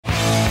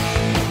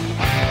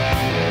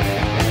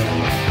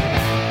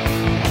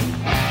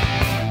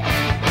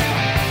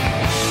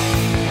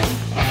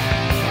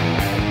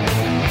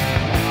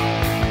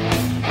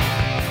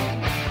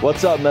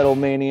What's up, Metal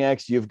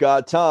Maniacs? You've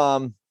got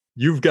Tom.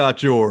 You've got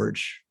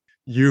George.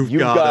 You've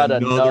got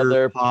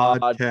another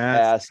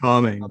podcast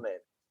coming.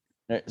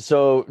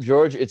 So,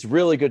 George, it's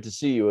really good to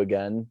see you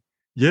again.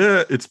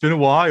 Yeah, it's been a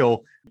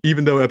while.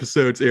 Even though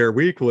episodes air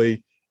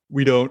weekly,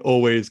 we don't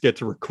always get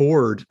to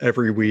record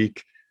every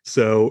week.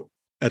 So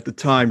at the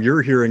time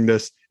you're hearing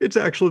this, it's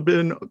actually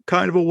been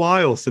kind of a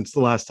while since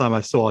the last time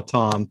I saw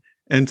Tom.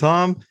 And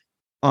Tom,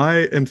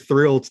 I am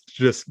thrilled to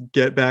just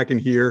get back in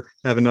here,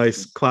 have a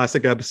nice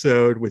classic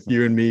episode with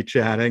you and me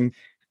chatting.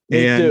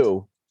 Me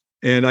too.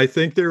 And I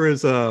think there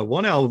is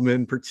one album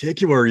in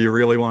particular you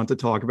really want to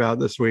talk about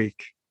this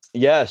week.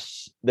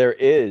 Yes, there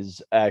is,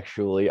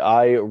 actually.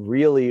 I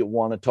really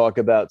want to talk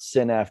about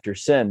Sin After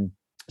Sin.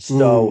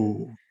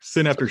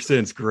 Sin After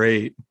Sin's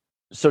great.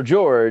 So,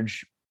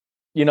 George,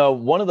 you know,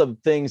 one of the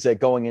things that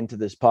going into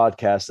this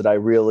podcast that I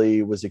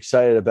really was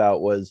excited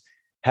about was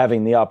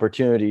having the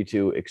opportunity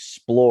to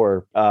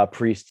explore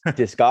Priest's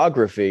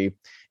discography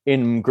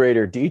in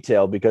greater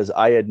detail, because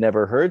I had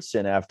never heard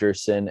Sin After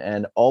Sin.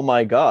 And oh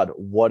my God,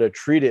 what a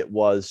treat it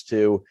was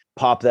to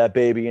pop that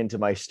baby into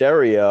my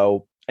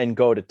stereo and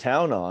go to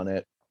town on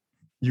it.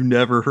 You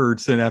never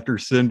heard Sin After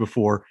Sin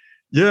before.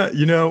 Yeah,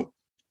 you know,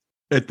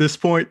 at this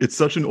point, it's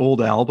such an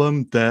old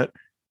album that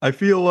I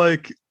feel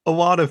like a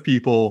lot of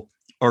people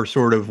are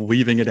sort of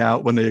leaving it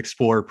out when they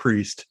explore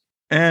Priest.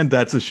 And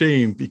that's a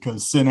shame,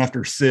 because Sin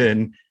After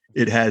Sin,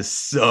 it has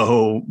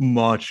so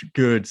much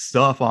good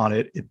stuff on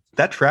it.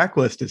 That track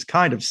list is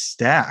kind of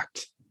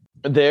stacked.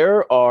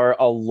 There are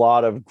a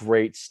lot of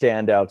great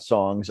standout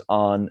songs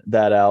on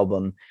that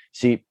album.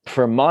 See,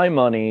 for my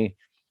money,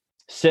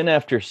 Sin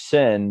After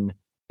Sin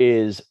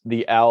is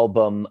the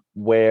album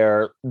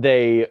where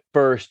they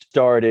first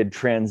started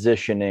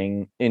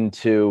transitioning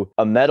into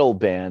a metal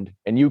band.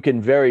 And you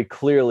can very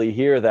clearly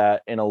hear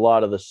that in a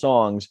lot of the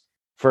songs.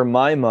 For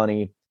my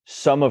money,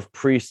 some of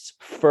Priest's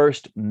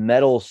first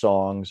metal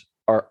songs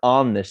are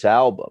on this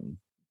album.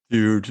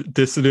 Dude,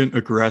 Dissident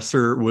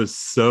Aggressor was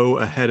so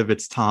ahead of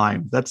its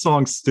time. That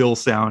song still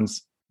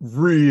sounds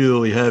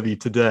really heavy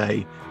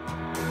today.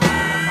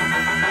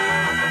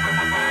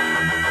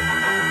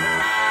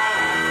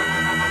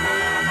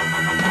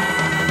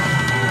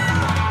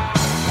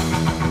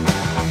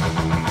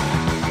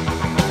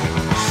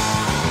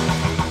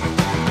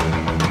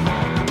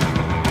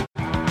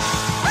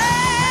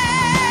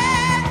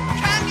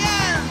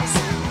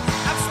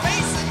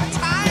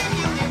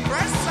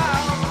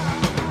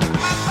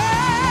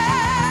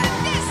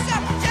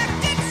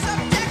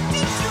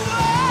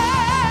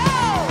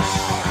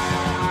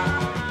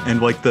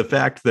 And like the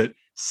fact that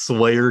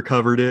Slayer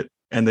covered it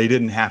and they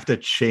didn't have to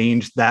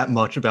change that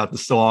much about the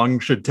song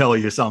should tell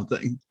you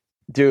something.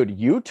 Dude,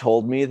 you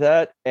told me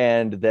that,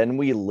 and then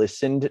we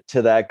listened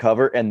to that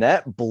cover, and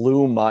that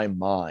blew my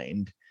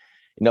mind.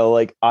 You know,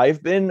 like,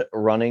 I've been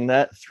running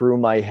that through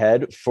my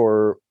head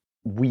for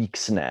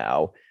weeks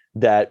now,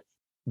 that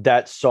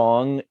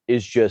song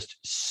is just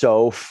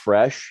so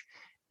fresh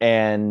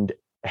and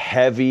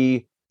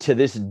heavy to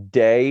this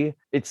day.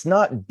 It's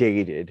not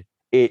dated.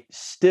 It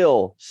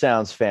still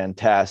sounds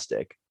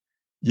fantastic.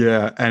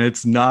 Yeah, and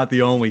it's not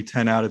the only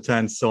 10 out of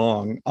 10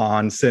 song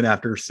on Sin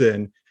After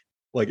Sin.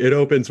 Like, it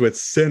opens with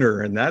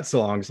Sinner, and that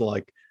song's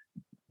like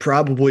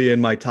probably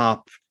in my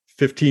top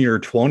 15 or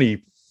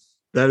 20.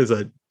 That is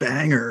a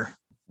banger.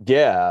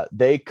 Yeah,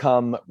 they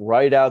come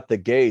right out the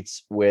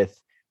gates with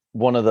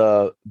one of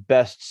the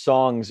best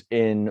songs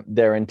in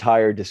their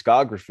entire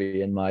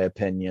discography, in my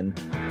opinion.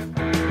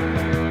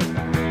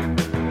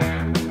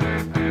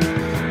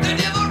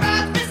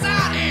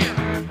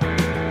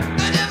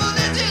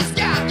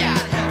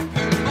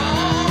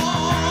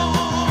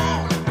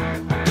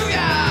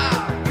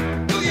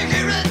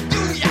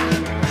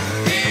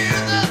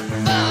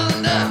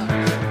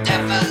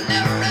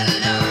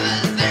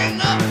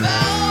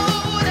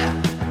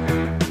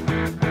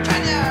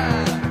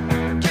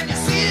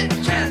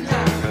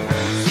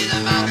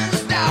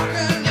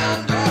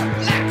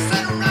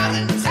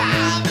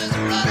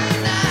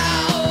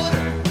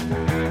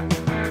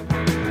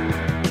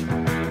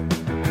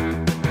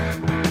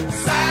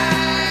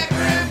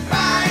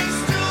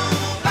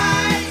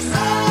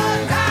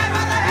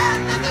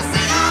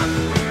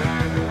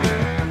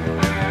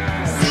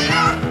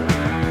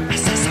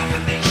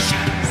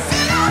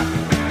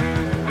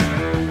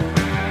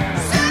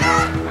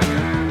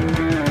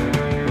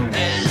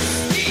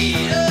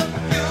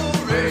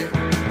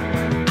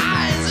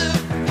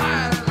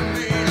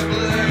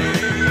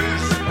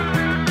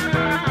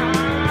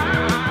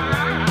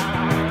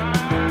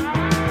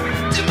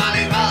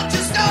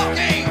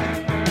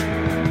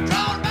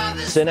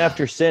 Sin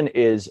After Sin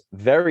is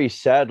very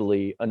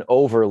sadly an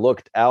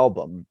overlooked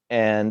album.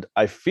 And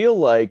I feel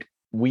like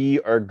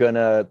we are going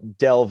to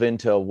delve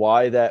into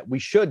why that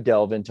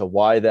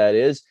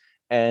is,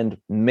 and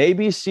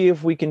maybe see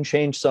if we can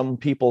change some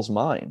people's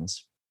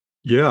minds.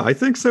 Yeah, I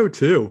think so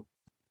too.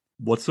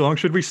 What song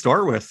should we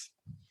start with?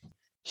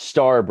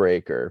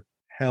 Starbreaker.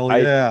 Hell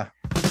yeah.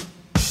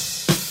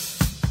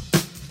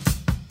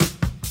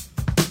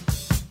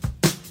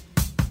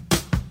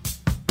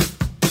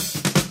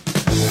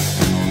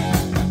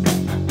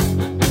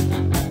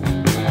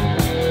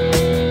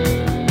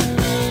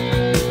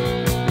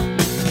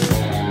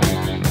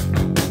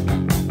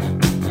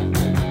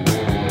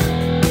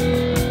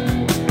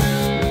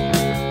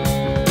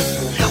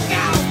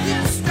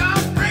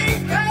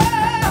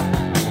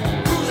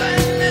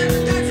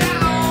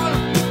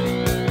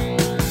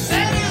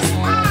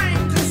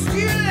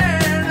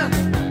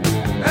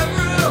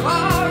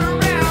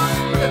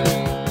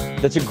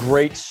 That's a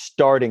great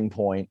starting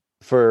point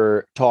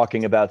for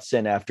talking about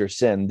Sin After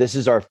Sin. This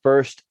is our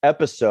first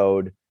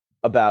episode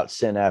about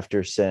Sin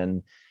After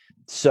Sin.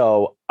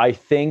 So I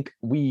think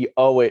we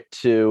owe it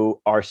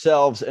to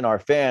ourselves and our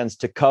fans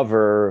to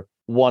cover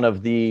one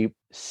of the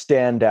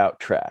standout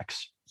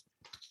tracks.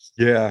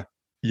 Yeah.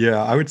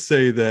 Yeah. I would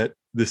say that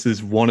this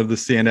is one of the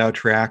standout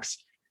tracks.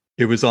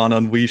 It was on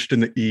Unleashed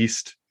in the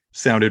East,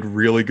 sounded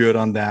really good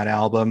on that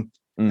album.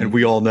 And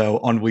we all know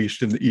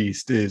Unleashed in the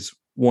East is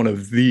one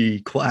of the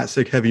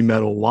classic heavy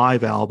metal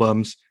live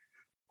albums,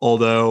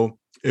 although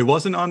it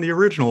wasn't on the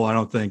original, I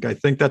don't think. I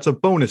think that's a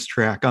bonus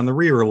track on the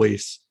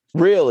re-release.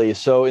 Really?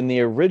 So in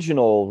the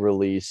original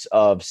release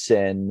of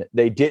Sin,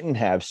 they didn't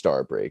have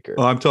Starbreaker.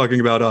 Oh, I'm talking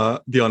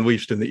about the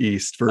Unleashed in the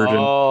East version.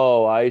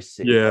 Oh, I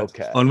see. Yeah.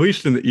 Okay.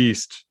 Unleashed in the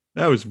East,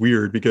 that was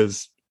weird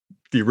because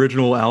the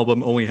original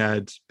album only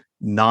had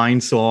 9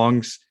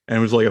 songs and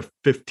it was like a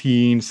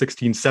 15,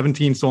 16,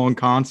 17 song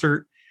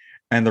concert.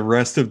 And the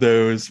rest of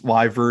those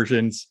live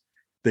versions,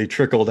 they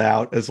trickled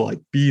out as like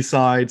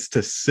B-sides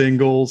to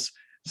singles.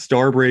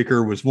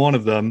 Starbreaker was one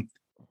of them.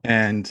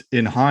 And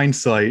in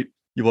hindsight,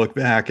 you look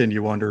back and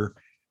you wonder,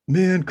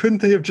 man,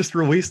 couldn't they have just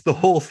released the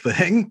whole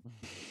thing?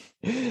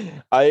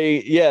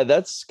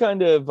 That's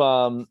kind of,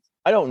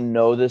 I don't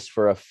know this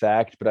for a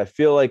fact, but I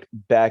feel like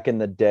back in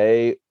the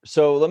day.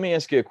 So let me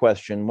ask you a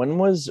question. When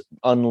was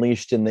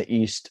Unleashed in the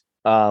East?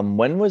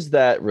 When was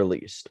that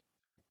released?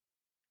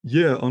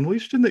 Yeah,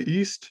 Unleashed in the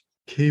East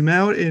came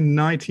out in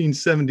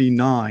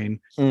 1979,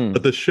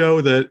 but the show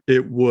that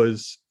it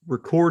was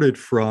recorded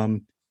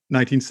from,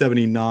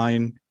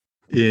 1979,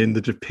 in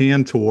the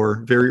Japan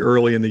tour very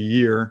early in the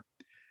year,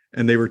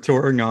 and they were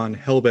touring on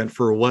Hellbent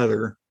for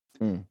Leather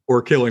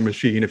or Killing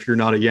Machine if you're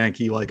not a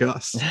Yankee like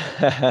us.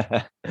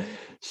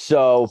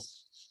 So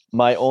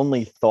my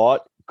only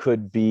thought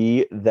could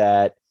be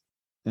that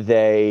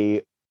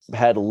they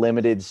had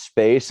limited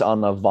space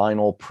on the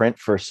vinyl print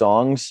for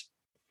songs.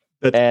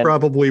 That's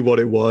probably what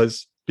it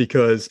was,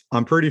 because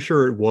I'm pretty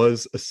sure it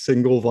was a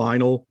single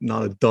vinyl,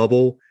 not a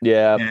double.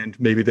 Yeah. And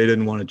maybe they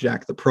didn't want to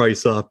jack the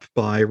price up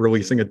by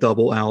releasing a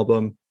double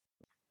album.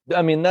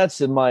 I mean, that's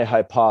in my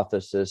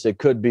hypothesis. It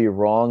could be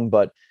wrong,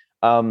 but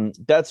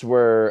that's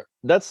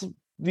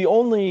the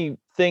only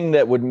thing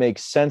that would make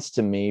sense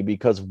to me,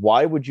 because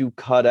why would you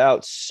cut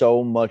out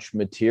so much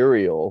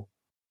material?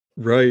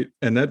 Right.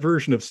 And that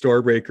version of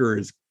Starbreaker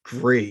is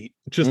great,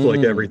 just like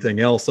everything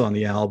else on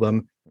the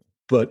album.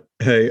 But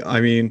hey, I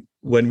mean,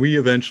 when we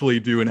eventually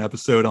do an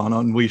episode on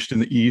Unleashed in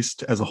the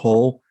East as a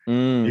whole,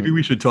 maybe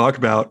we should talk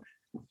about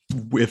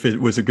if it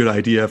was a good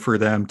idea for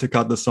them to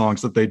cut the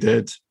songs that they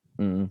did.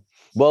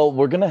 Well,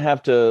 we're going to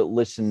have to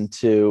listen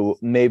to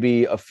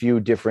maybe a few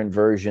different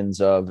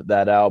versions of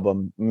that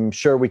album. I'm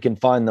sure we can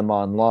find them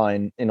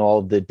online in all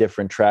of the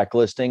different track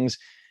listings.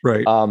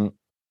 Right. I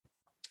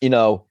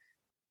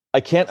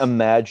can't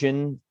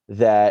imagine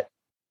that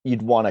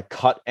you'd want to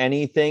cut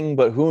anything,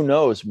 but who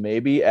knows?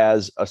 Maybe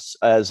as a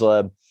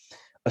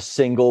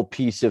single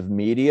piece of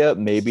media,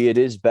 maybe it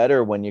is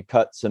better when you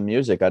cut some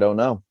music. I don't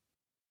know.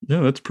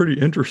 Yeah, that's pretty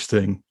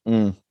interesting.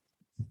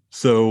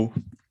 So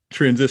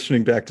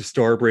transitioning back to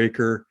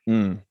Starbreaker,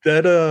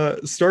 that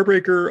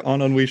Starbreaker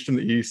on Unleashed in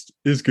the East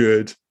is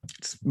good.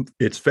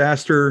 It's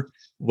faster.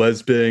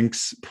 Les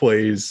Binks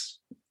plays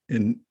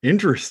an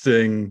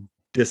interesting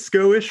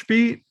disco-ish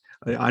beat.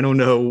 I don't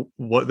know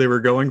what they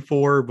were going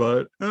for,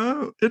 but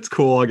it's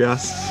cool, I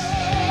guess.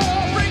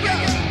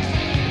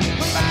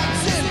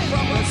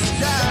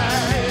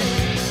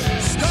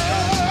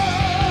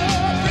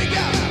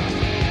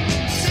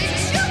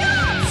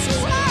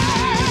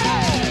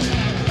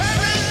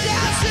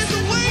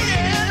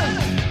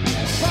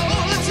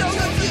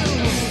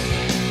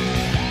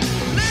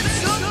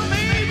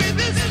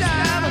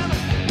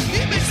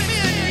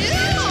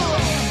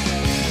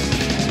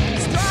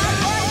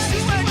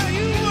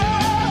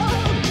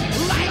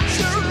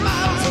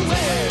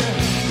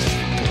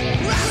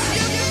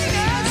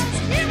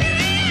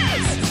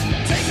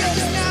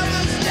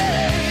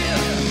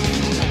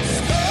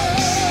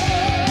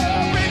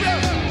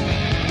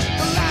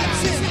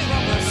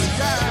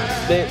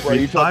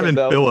 Simon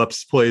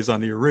Phillips plays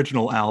on the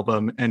original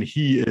album, and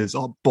he is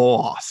a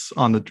boss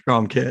on the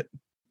drum kit.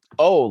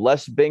 Oh,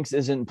 Les Binks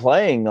isn't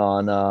playing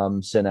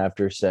on Sin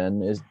After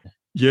Sin.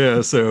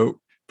 Yeah, so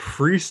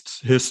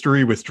Priest's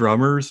history with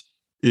drummers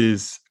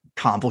is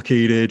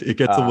complicated. It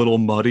gets a little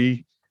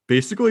muddy.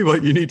 Basically,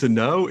 what you need to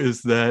know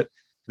is that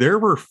there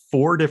were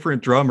 4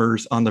 different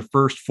drummers on the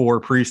first 4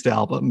 Priest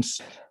albums.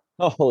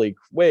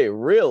 Wait,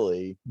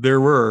 really?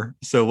 There were.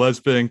 So Les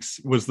Binks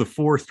was the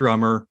 4th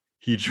drummer.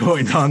 He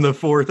joined on the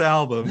 4th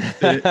album,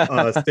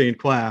 Stained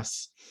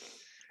Class.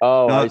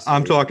 Oh,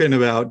 I'm talking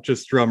about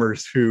just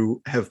drummers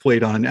who have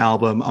played on an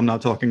album. I'm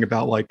not talking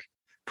about like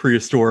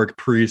prehistoric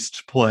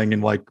Priest playing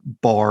in like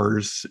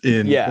bars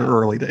in the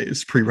early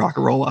days,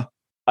 pre-Rock-a-Rolla.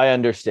 I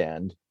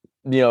understand.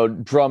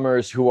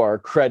 Drummers who are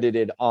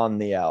credited on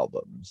the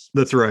albums.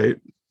 That's right.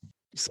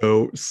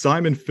 So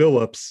Simon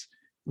Phillips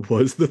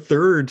was the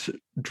 3rd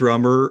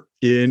drummer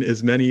in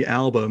as many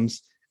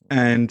albums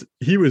And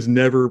he was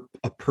never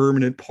a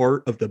permanent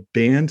part of the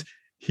band.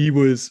 He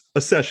was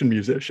a session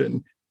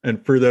musician.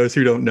 And for those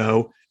who don't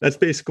know, that's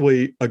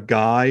basically a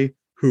guy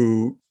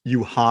who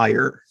you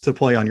hire to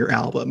play on your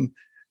album.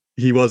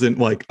 He wasn't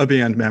like a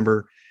band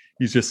member.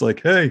 He's just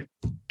like, hey,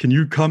 can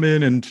you come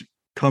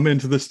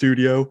into the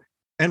studio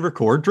and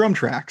record drum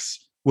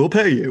tracks? We'll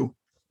pay you.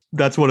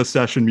 That's what a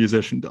session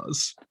musician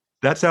does.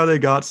 That's how they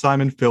got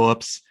Simon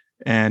Phillips.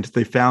 And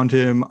they found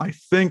him, I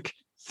think,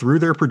 through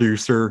their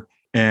producer.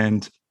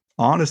 And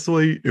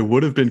honestly, it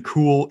would have been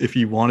cool if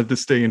he wanted to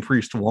stay in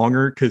Priest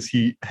longer, because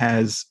he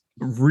has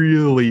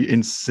really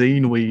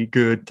insanely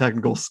good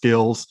technical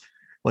skills.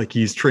 Like,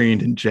 he's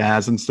trained in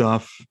jazz and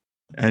stuff.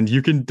 And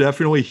you can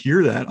definitely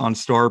hear that on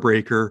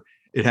Starbreaker.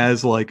 It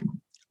has like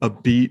a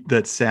beat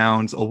that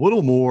sounds a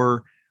little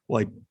more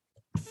like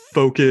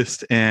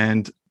focused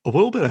and a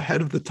little bit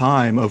ahead of the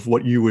time of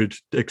what you would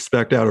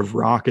expect out of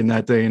rock in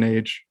that day and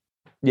age.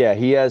 Yeah,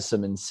 he has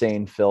some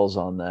insane fills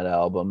on that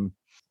album.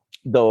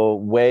 The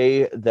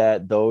way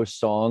that those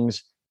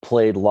songs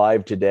played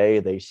live today,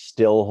 they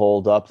still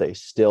hold up, they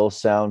still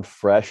sound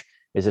fresh,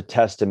 is a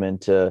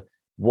testament to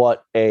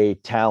what a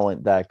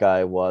talent that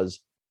guy was.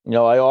 You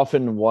know, I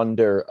often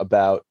wonder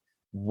about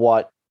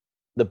what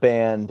the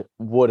band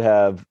would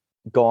have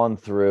gone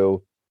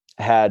through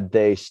had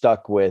they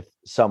stuck with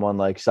someone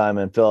like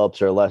Simon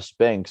Phillips or Les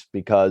Binks,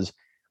 because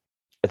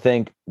I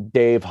think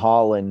Dave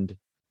Holland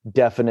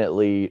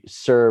definitely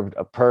served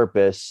a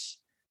purpose,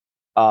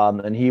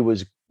 and he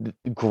was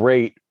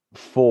great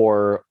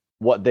for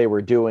what they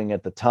were doing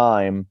at the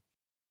time,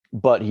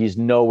 but he's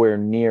nowhere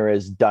near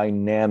as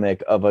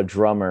dynamic of a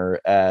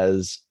drummer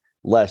as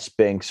Les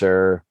Binks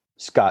or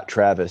Scott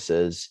Travis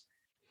is.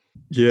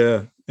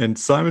 Yeah, and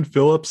Simon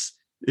Phillips,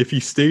 if he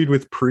stayed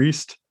with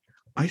Priest,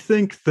 I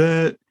think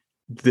that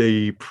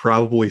they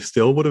probably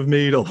still would have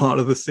made a lot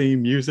of the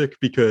same music,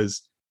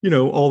 because, you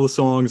know, all the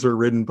songs are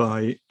written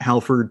by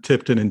Halford,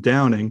 Tipton, and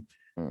Downing,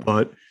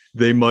 but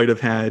they might have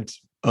had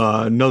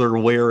another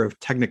layer of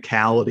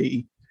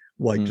technicality,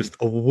 like just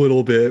a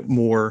little bit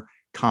more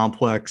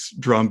complex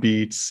drum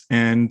beats.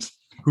 And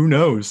who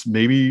knows,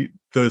 maybe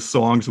those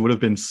songs would have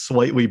been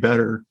slightly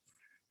better.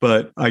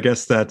 But I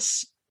guess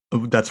that's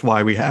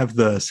why we have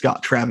the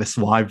Scott Travis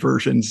live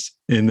versions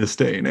in this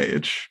day and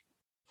age.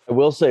 I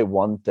will say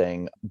one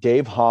thing,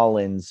 Dave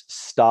Holland's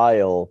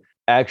style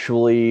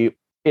actually,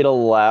 it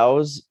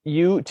allows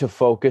you to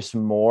focus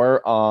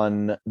more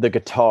on the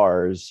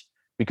guitars,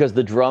 because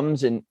the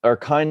drums are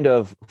kind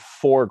of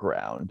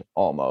foreground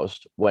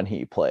almost when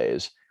he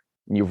plays.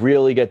 You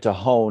really get to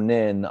hone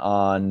in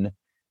on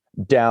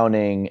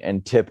Downing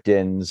and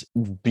Tipton's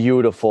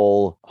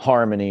beautiful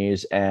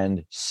harmonies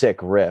and sick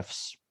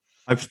riffs.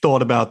 I've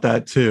thought about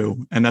that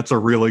too, and that's a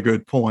really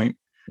good point.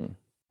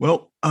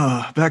 Well,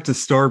 back to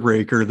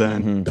Starbreaker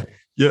then.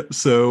 Yeah,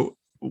 so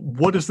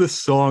what does this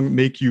song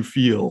make you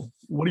feel?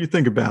 What do you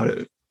think about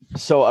it?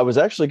 So I was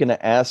actually going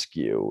to ask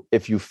you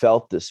if you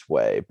felt this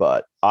way,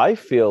 but I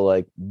feel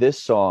like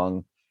this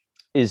song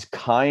is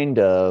kind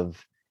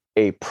of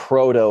a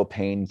proto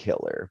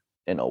Painkiller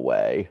in a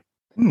way.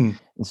 And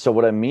so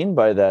what I mean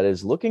by that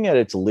is, looking at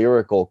its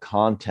lyrical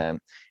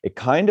content, it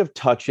kind of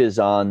touches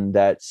on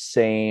that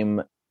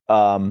same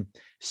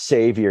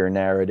savior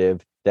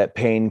narrative that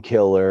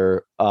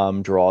Painkiller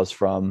draws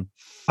from.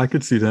 I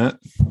could see that.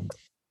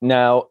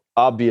 Now,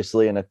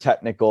 obviously, in a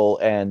technical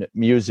and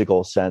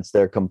musical sense,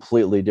 they're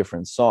completely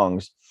different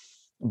songs,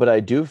 but I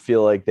do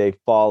feel like they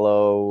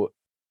follow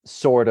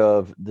sort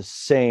of the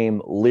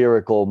same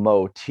lyrical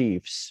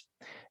motifs,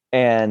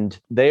 and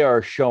they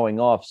are showing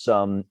off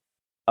some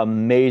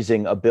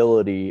amazing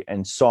ability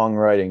and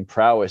songwriting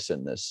prowess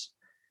in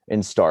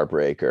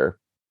Starbreaker.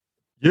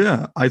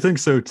 Yeah, I think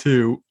so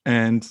too.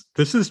 And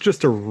this is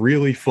just a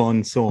really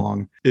fun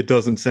song. It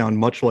doesn't sound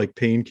much like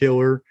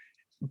Painkiller,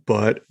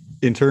 but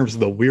in terms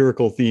of the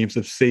lyrical themes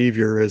of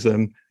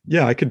saviorism,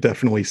 yeah, I could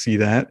definitely see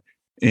that.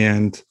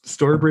 And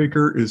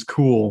Starbreaker is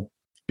cool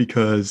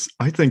because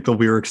I think the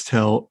lyrics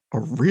tell a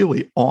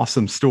really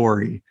awesome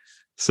story.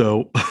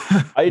 So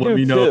I do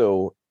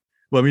too.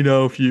 Let me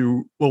know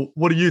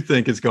what do you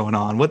think is going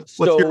on? Let's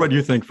hear what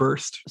you think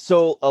first.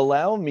 So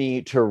allow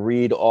me to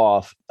read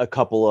off a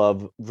couple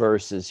of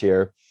verses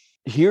here.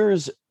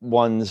 Here's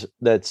ones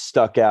that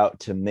stuck out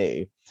to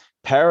me.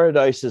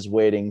 Paradise is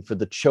waiting for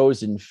the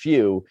chosen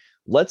few.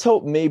 Let's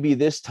hope maybe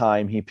this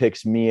time he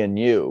picks me and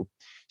you.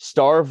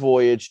 Star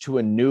voyage to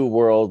a new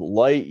world,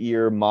 light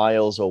year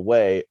miles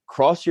away.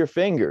 Cross your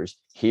fingers.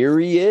 Here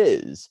he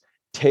is.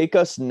 Take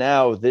us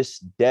now this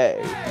day.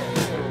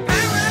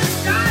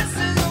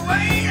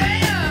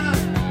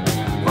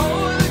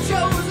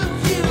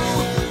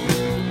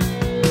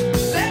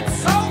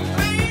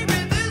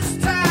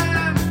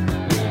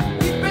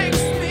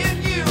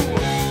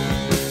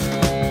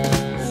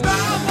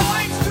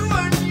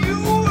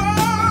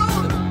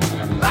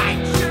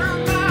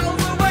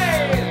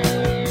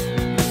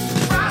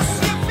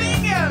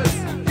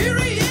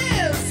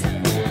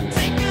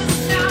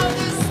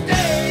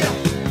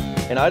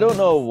 And I don't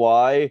know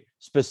why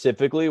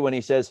specifically when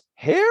he says,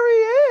 here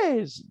he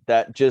eyes.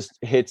 That just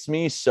hits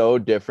me so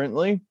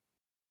differently.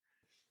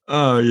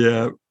 Oh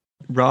yeah.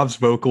 Rob's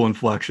vocal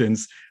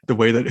inflections, the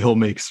way that he'll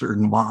make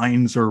certain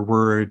lines or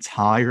words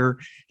higher,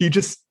 he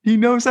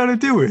knows how to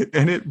do it.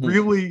 And it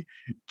really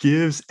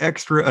gives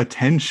extra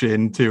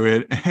attention to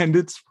it. And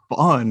it's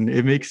fun.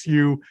 It makes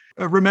you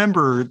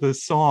remember the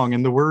song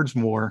and the words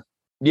more.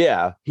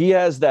 Yeah, he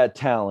has that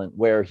talent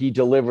where he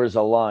delivers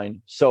a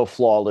line so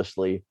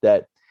flawlessly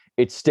that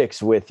it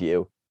sticks with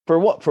you. For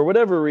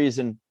whatever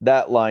reason,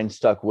 that line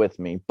stuck with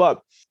me.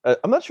 But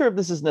I'm not sure if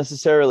this is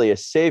necessarily a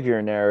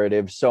savior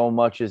narrative so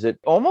much as it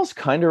almost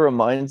kind of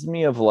reminds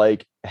me of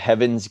like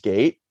Heaven's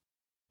Gate.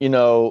 You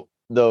know,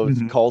 those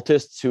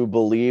cultists who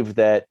believe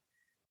that,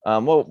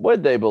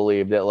 what they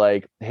believe that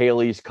like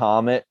Halley's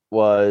Comet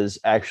was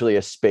actually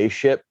a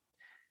spaceship.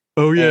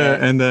 Oh yeah,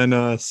 and then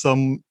a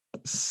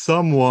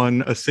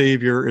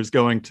savior is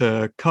going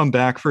to come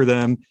back for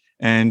them,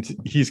 and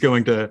he's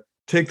going to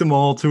take them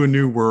all to a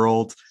new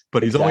world,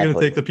 but he's only going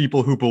to take the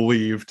people who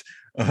believed.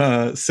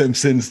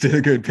 Simpsons did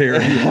a good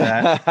parody of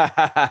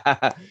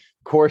that. Of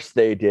course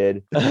they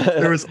did.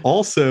 There was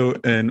also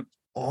an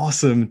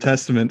awesome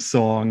Testament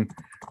song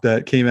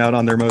that came out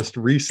on their most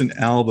recent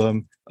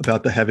album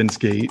about the Heaven's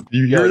Gate.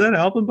 You hear that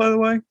album, by the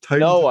way?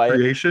 Titans of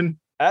Creation?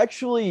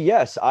 Actually,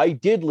 yes, I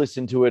did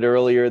listen to it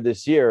earlier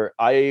this year.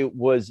 I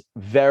was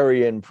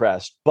very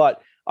impressed,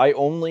 but I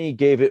only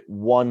gave it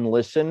one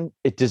listen.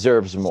 It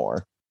deserves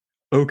more.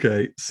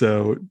 Okay,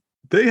 so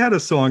they had a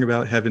song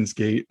about Heaven's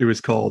Gate. It was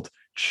called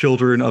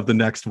Children of the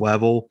Next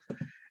Level.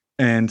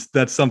 And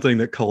that's something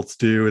that cults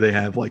do. They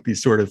have like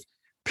these sort of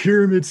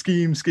pyramid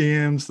scheme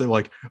scams. They're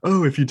like,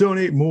 oh, if you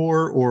donate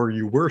more or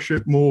you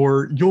worship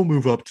more, you'll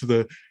move up to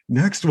the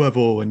next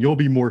level and you'll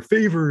be more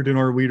favored in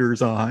our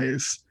leader's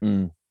eyes.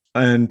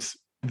 And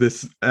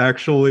this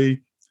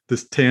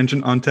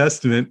tangent on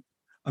Testament,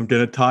 I'm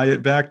going to tie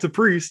it back to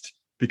Priest,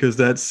 because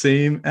that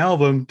same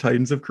album,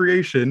 Titans of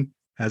Creation,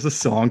 has a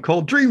song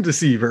called Dream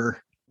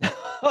Deceiver.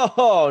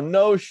 Oh,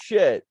 no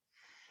shit.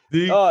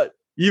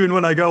 Even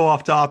when I go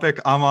off topic,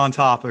 I'm on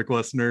topic,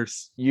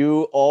 listeners.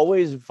 You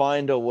always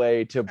find a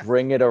way to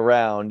bring it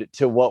around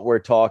to what we're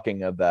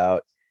talking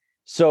about.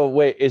 So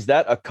wait, is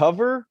that a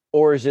cover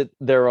or is it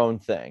their own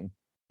thing?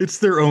 It's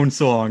their own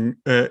song.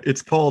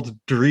 It's called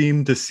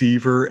Dream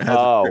Deceiver as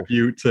a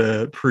tribute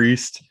to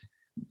Priest.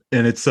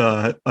 And it's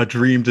a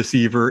dream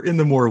deceiver in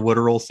the more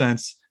literal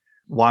sense.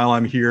 While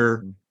I'm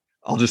here,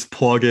 I'll just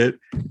plug it.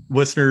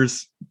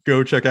 Listeners,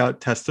 go check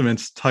out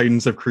Testament's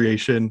Titans of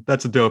Creation.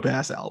 That's a dope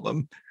ass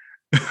album.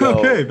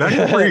 Okay, back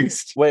to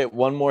Priest. Wait,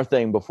 one more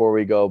thing before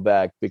we go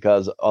back,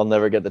 because I'll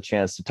never get the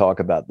chance to talk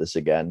about this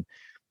again.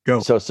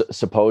 Go. So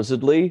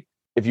supposedly,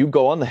 if you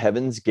go on the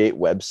Heaven's Gate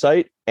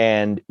website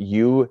and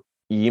you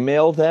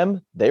email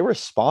them, they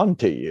respond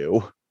to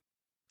you.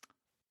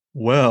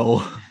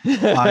 Well,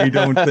 I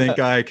don't think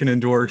I can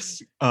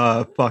endorse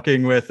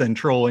fucking with and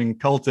trolling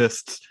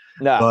cultists.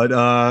 No.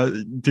 But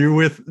do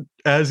with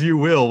as you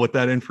will with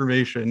that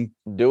information.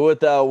 Do what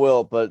thou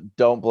wilt, but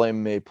don't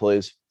blame me,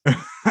 please. So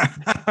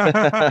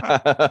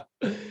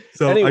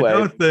anyway. I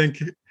don't think,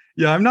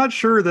 I'm not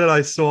sure that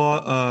I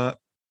saw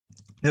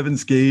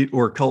Heaven's Gate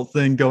or cult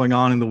thing going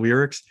on in the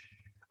lyrics.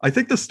 I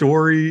think the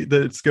story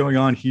that's going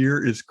on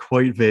here is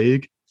quite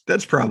vague.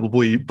 That's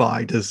probably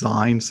by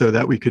design so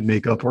that we could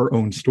make up our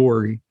own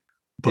story.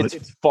 But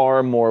it's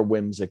far more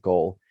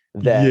whimsical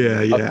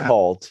than a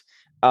cult.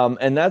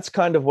 And that's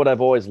kind of what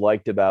I've always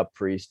liked about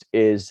Priest,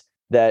 is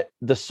that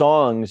the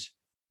songs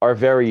are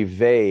very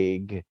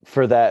vague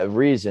for that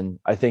reason.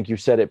 I think you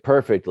said it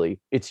perfectly.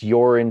 It's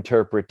your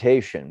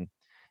interpretation.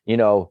 You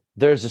know,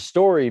 there's a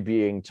story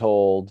being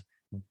told,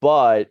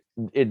 but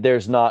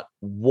there's not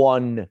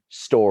one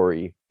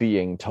story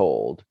being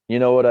told. You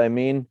know what I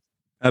mean?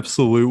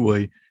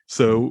 Absolutely.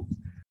 So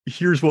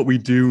here's what we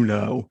do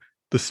know.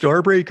 The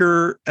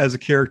Starbreaker as a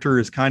character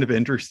is kind of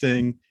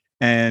interesting.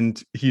 And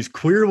he's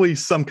clearly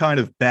some kind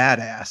of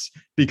badass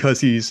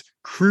because he's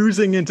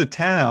cruising into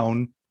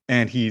town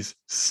and he's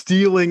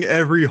stealing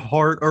every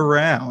heart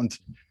around.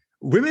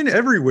 Women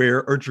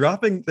everywhere are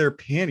dropping their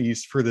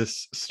panties for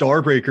this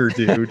Starbreaker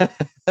dude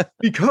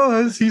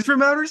because he's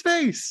from outer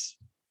space.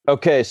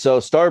 Okay, so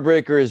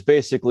Starbreaker is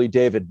basically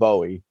David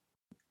Bowie.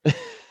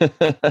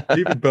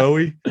 David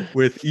Bowie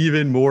with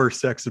even more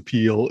sex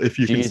appeal, if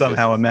you can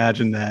somehow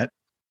imagine that.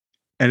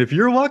 And if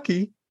you're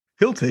lucky,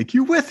 he'll take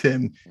you with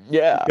him.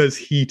 Yeah. Because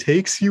he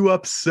takes you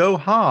up so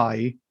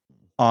high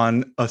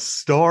on a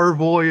star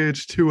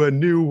voyage to a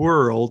new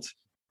world.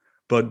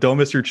 But don't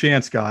miss your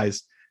chance,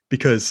 guys,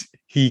 because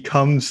he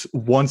comes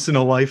once in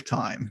a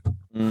lifetime.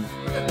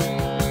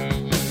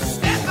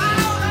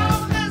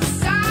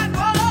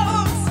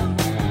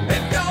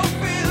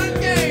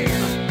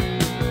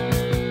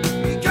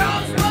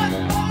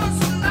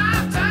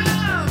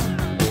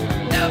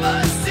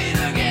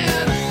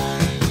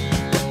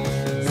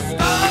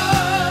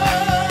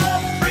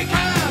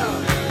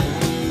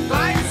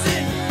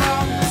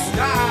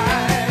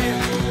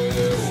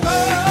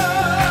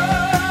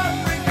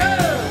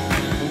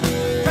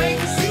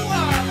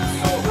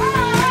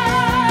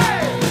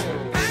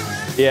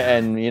 Yeah,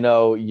 and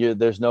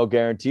there's no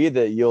guarantee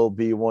that you'll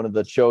be one of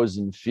the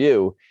chosen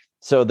few.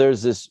 So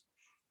there's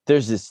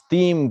this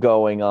theme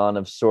going on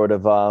of sort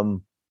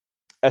of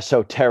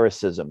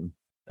esotericism.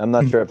 I'm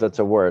not sure if that's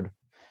a word,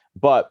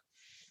 but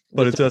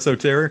But it's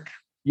esoteric.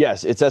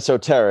 yes, it's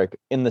esoteric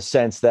in the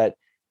sense that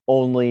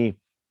only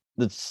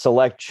the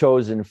select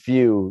chosen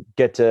few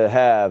get to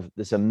have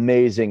this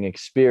amazing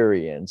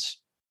experience.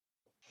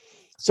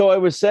 So I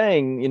was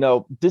saying,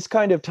 this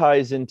kind of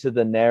ties into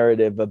the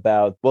narrative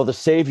about, well, the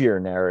savior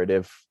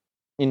narrative.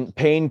 In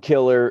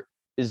Painkiller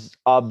is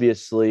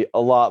obviously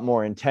a lot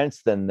more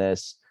intense than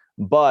this,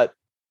 but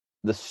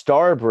the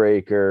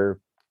Starbreaker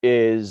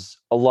is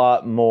a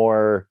lot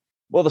more,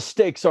 well, the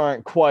stakes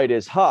aren't quite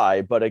as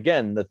high, but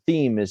again, the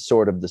theme is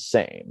sort of the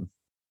same.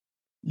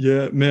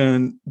 Yeah,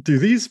 man. Do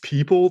these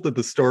people that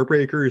the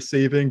Starbreaker is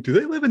saving, do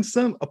they live in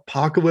some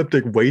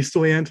apocalyptic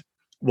wasteland?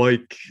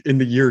 Like in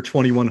the year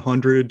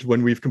 2100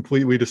 when we've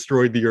completely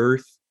destroyed the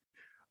Earth?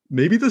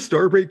 Maybe the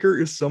Starbreaker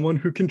is someone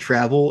who can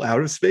travel out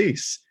of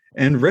space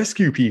and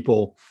rescue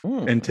people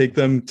and take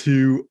them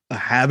to a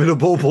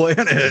habitable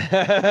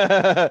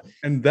planet.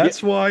 And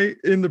that's why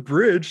in the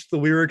bridge, the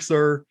lyrics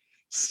are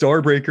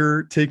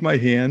Starbreaker, take my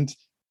hand,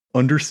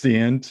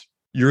 understand,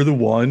 you're the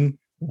one,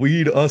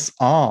 lead us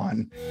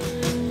on.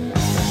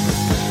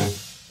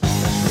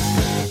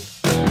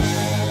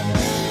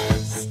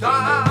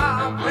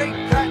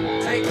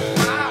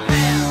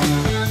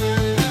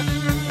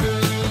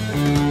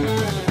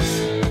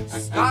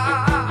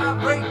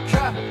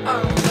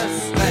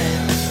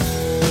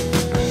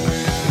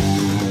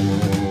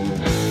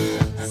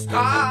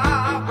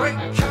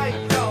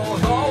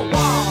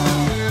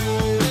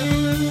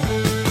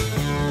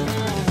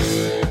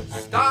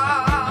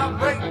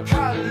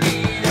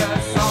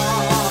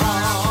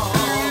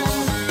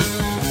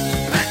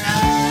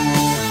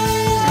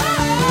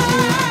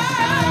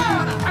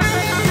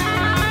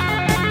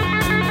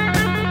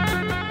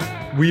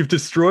 We've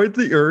destroyed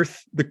the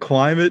Earth. The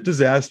climate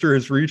disaster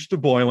has reached a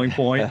boiling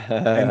point,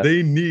 and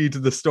they need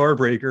the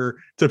Starbreaker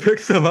to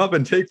pick them up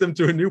and take them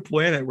to a new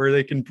planet where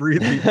they can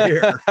breathe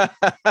the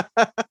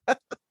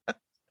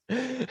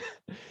air.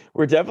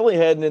 We're definitely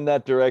heading in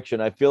that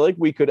direction. I feel like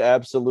we could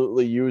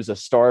absolutely use a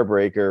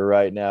Starbreaker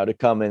right now to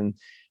come and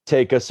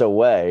take us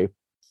away.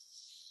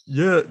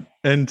 Yeah,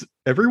 and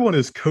everyone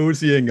is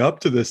cozying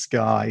up to this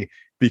guy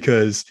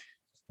because,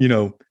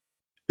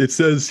 it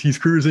says he's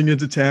cruising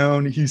into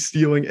town. He's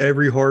stealing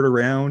every heart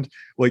around.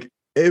 Like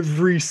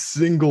every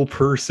single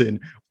person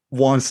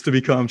wants to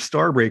become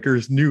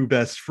Starbreaker's new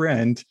best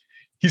friend.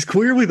 He's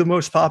clearly the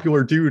most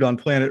popular dude on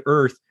planet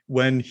Earth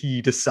when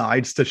he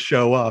decides to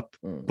show up,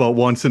 but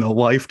once in a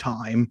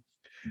lifetime.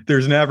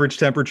 There's an average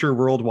temperature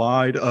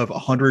worldwide of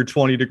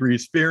 120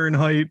 degrees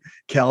Fahrenheit.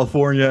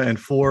 California and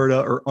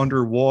Florida are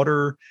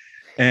underwater.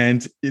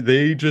 And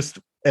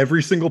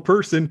every single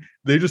person,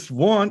 they just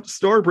want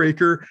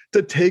Starbreaker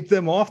to take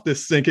them off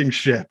this sinking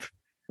ship.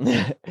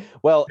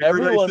 Well,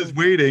 everyone is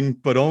waiting,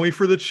 but only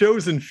for the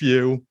chosen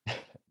few.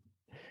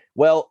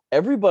 Well,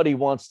 everybody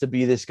wants to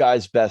be this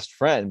guy's best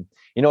friend.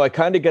 I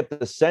kind of get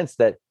the sense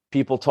that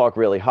people talk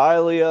really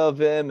highly of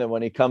him, and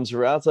when he comes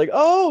around, it's like,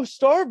 oh,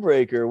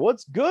 Starbreaker,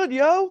 what's good,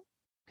 yo?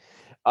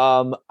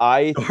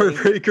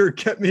 Starbreaker,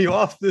 get me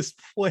off this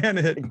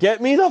planet. Get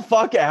me the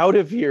fuck out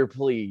of here,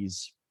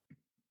 please.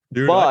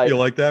 Dude, I feel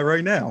like that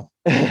right now.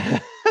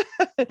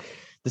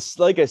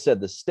 Like I said,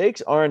 the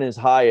stakes aren't as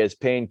high as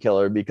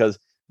Painkiller because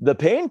the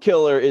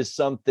Painkiller is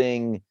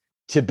something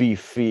to be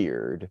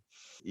feared.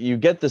 You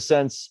get the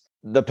sense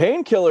the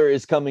Painkiller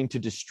is coming to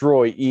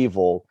destroy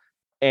evil,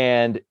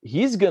 and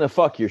he's going to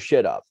fuck your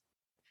shit up.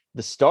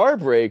 The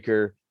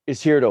Starbreaker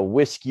is here to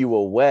whisk you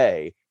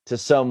away to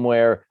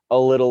somewhere a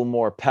little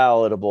more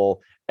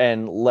palatable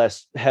and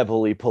less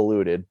heavily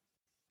polluted.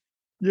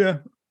 Yeah,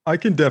 I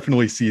can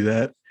definitely see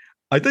that.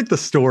 I think the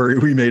story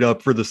we made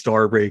up for the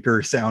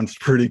Starbreaker sounds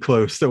pretty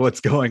close to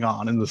what's going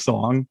on in the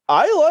song.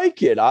 I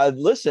like it. I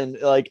listen,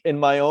 like in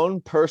my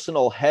own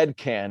personal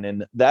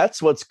headcanon,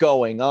 that's what's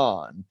going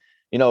on.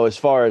 As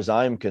far as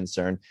I'm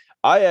concerned,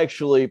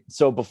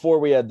 so before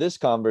we had this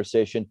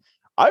conversation,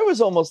 I was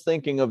almost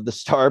thinking of the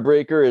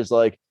Starbreaker as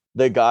like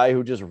the guy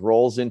who just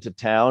rolls into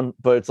town,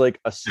 but it's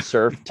like a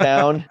surf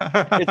town.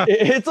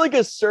 It's like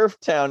a surf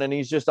town, and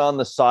he's just on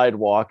the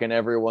sidewalk, and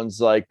everyone's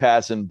like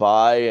passing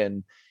by,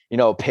 and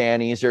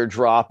panties are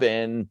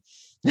dropping.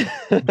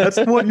 That's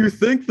what you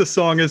think the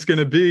song is going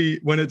to be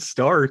when it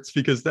starts,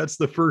 because that's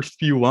the first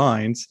few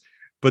lines.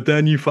 But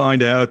then you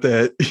find out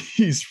that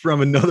he's from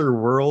another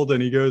world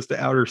and he goes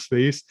to outer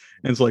space,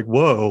 and it's like,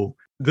 whoa,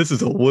 this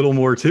is a little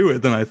more to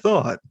it than I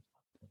thought.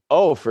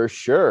 Oh, for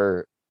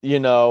sure.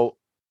 In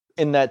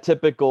that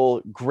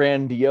typical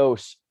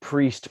grandiose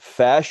priest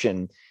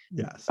fashion,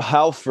 yes,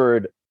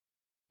 Halford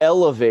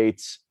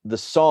elevates the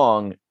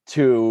song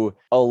to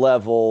a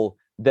level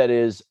that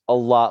is a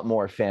lot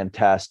more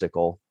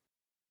fantastical.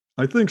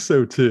 I think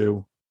so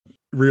too.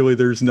 Really,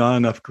 there's not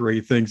enough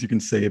great things you can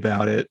say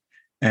about it.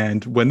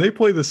 And when they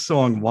play this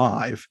song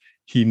live,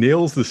 he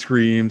nails the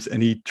screams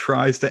and he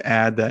tries to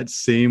add that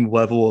same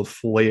level of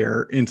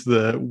flair into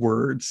the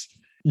words.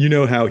 You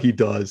know how he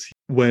does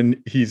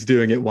when he's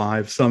doing it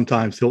live.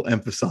 Sometimes he'll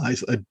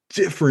emphasize a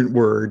different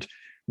word,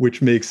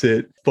 which makes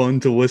it fun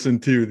to listen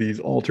to these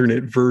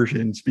alternate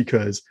versions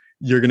because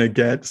you're going to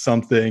get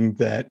something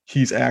that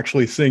he's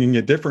actually singing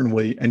it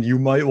differently, and you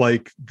might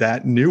like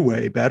that new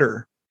way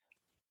better.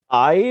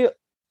 I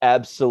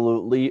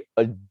absolutely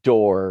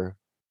adore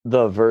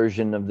the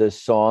version of this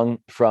song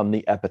from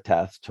the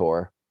Epitaph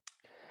tour.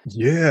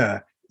 Yeah,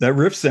 that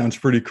riff sounds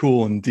pretty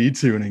cool in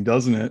detuning,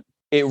 doesn't it?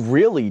 It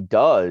really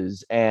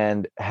does.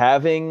 And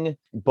having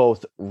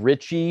both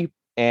Richie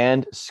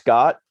and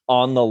Scott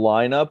on the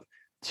lineup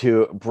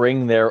to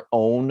bring their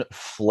own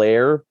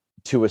flair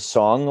to a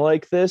song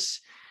like this,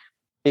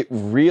 it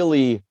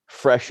really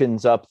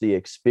freshens up the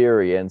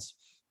experience.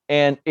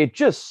 And it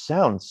just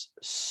sounds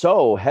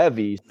so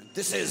heavy.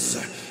 This is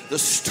the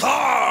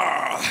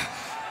Star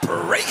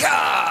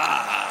Breaker.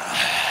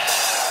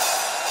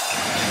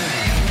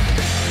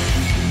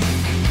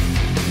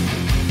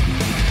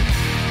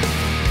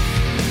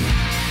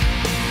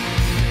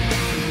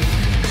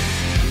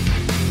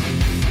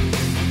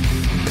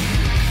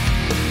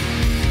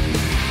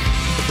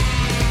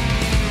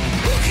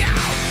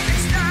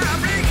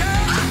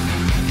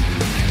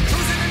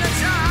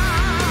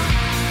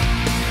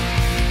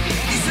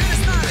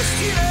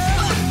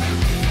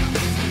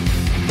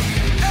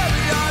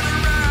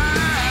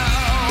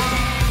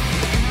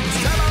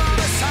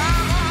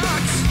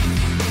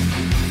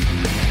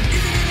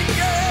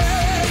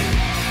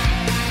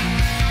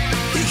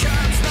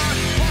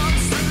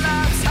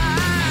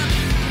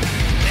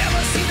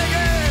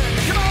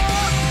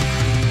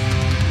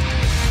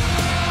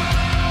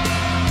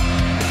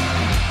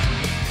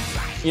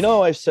 You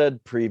know, I've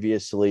said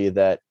previously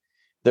that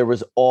there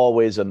was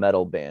always a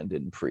metal band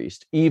in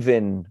Priest,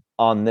 even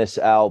on this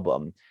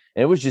album.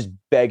 And it was just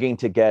begging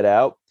to get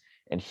out.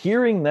 And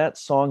hearing that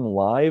song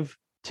live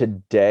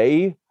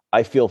today,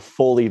 I feel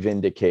fully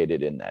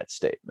vindicated in that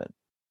statement.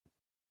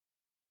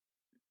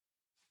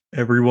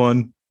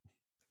 Everyone,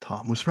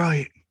 Tom was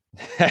right.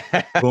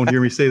 Won't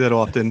hear me say that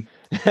often.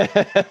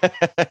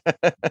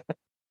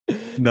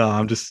 No,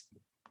 I'm just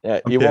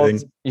I'm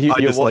kidding.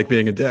 I just like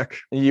being a dick.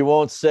 You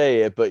won't say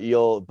it, but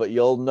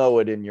you'll know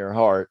it in your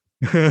heart.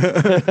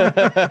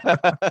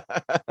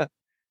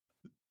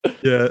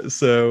 Yeah,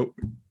 so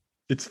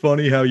it's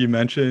funny how you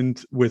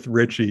mentioned with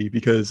Richie,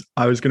 because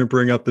I was going to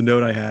bring up the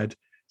note I had.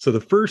 So the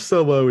first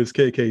solo is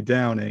KK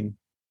Downing,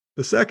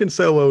 the second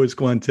solo is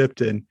Glenn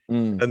Tipton,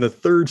 and the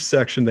third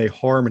section they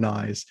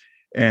harmonize,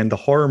 and the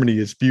harmony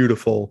is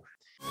beautiful.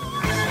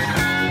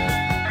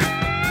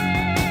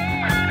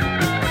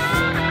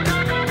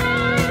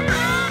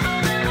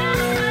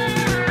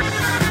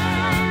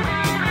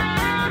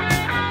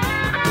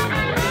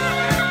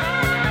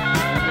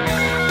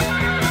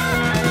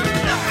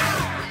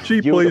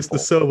 She plays the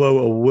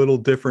solo a little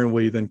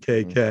differently than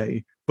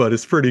KK, but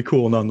it's pretty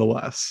cool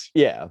nonetheless.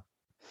 Yeah.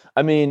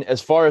 I mean, as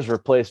far as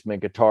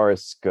replacement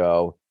guitarists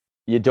go,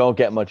 you don't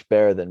get much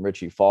better than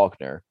Richie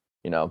Faulkner.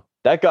 You know,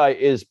 that guy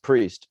is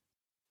Priest.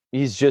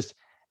 He's just,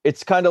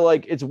 it's kind of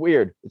like, it's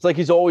weird. It's like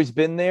he's always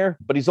been there,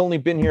 but he's only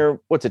been here,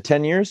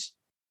 10 years?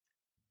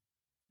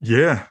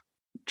 Yeah.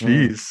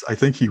 Jeez. I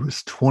think he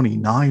was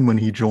 29 when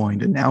he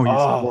joined, and now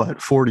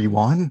he's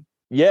 41?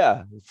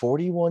 Yeah,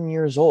 41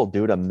 years old,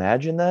 dude.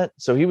 Imagine that.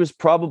 So he was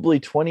probably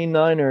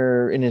 29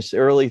 or in his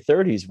early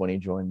 30s when he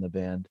joined the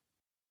band.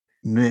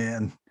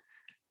 Man,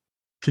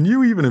 can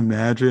you even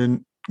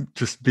imagine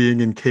just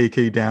being in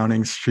KK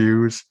Downing's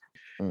shoes?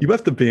 He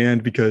left the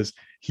band because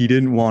he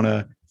didn't want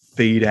to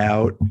fade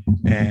out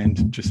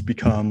and just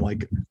become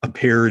like a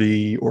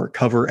parody or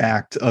cover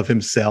act of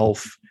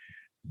himself,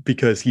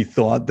 because he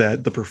thought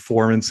that the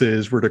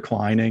performances were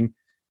declining.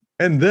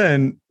 And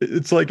then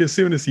it's like, as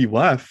soon as he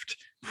left,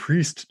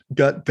 Priest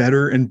got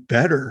better and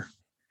better.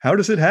 How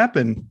does it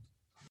happen?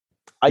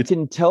 I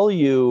can tell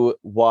you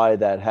why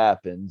that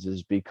happens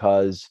is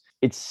because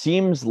it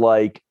seems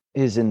like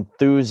his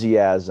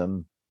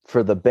enthusiasm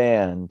for the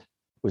band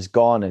was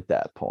gone at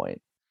that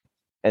point.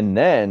 And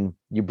then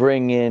you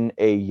bring in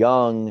a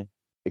young,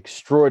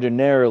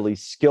 extraordinarily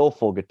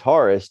skillful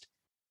guitarist,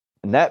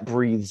 and that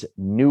breathes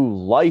new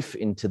life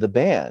into the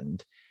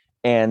band.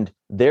 And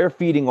they're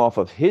feeding off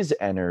of his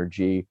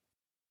energy.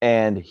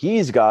 And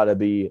he's got to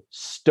be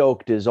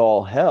stoked as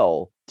all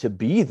hell to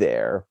be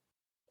there.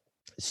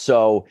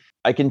 So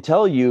I can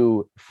tell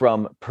you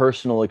from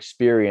personal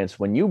experience,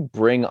 when you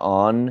bring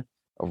on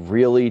a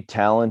really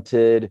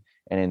talented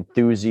and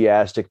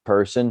enthusiastic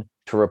person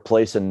to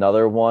replace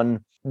another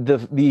one,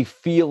 the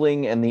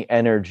feeling and the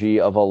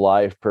energy of a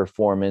live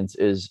performance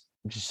is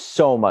just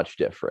so much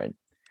different.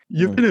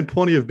 You've been in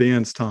plenty of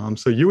bands, Tom,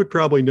 so you would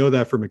probably know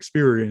that from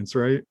experience,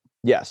 right?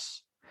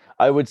 Yes.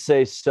 I would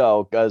say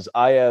so, because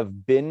I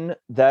have been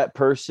that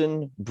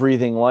person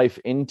breathing life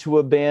into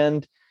a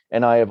band,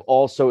 and I have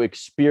also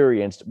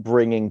experienced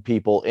bringing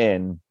people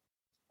in.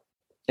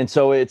 And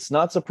so it's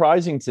not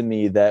surprising to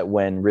me that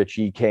when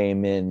Richie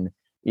came in,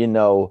 you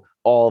know,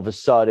 all of a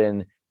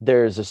sudden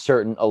there's a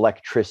certain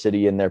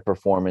electricity in their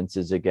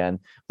performances again.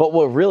 But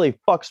what really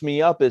fucks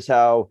me up is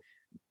how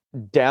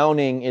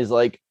Downing is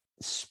like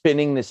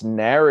spinning this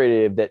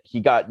narrative that he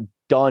got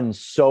done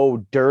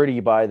so dirty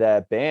by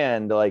that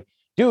band. Like,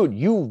 dude,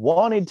 you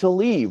wanted to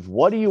leave.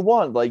 What do you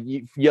want? Like,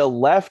 you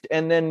left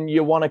and then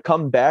you want to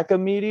come back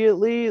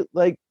immediately?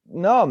 Like,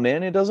 no,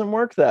 man, it doesn't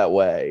work that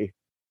way.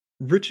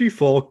 Richie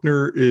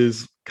Faulkner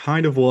is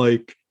kind of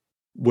like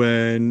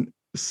when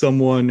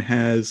someone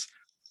has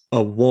a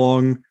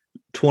long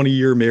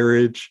 20-year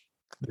marriage,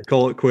 they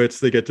call it quits,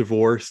 they get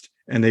divorced,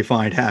 and they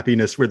find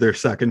happiness with their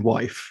second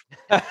wife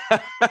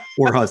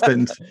or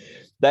husband.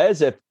 That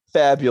is a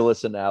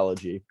fabulous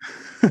analogy.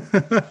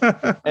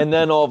 And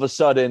then all of a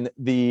sudden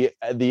the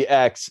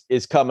ex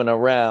is coming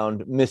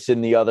around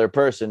missing the other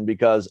person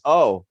because,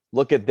 oh,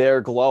 look at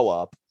their glow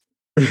up.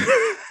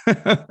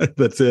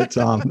 That's it,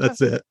 Tom.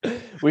 That's it.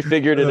 We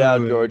figured it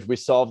out, George. We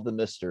solved the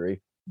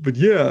mystery. But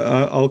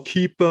yeah, I'll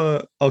keep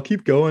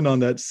going on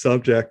that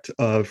subject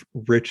of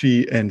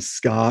Richie and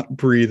Scott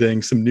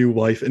breathing some new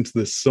life into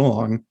this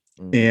song.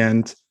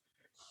 And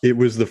it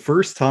was the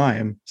first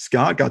time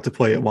Scott got to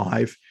play it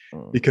live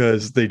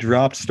because they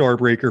dropped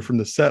Starbreaker from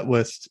the set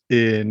list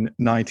in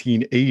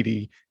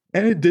 1980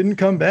 and it didn't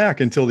come back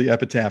until the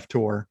Epitaph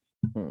tour.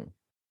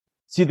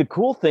 See, the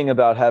cool thing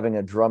about having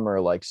a drummer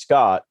like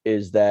Scott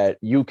is that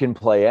you can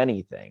play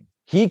anything.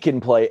 He can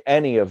play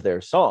any of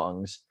their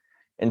songs.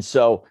 And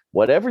so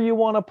whatever you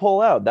want to pull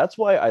out, that's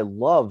why I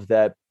love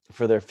that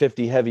for their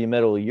 50 Heavy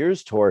Metal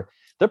Years tour,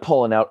 they're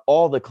pulling out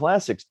all the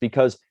classics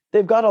because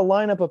they've got a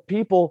lineup of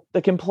people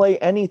that can play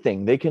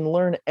anything. They can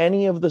learn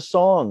any of the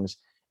songs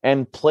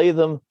and play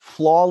them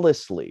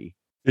flawlessly.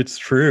 It's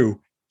true.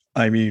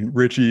 I mean,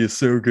 Richie is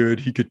so good.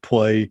 He could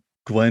play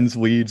Glenn's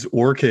leads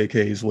or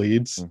KK's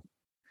leads.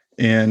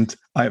 And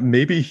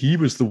maybe he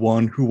was the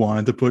one who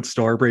wanted to put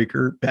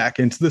Starbreaker back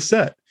into the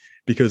set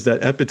because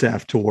that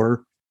Epitaph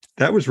tour,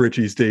 that was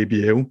Richie's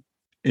debut.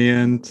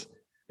 And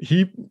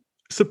he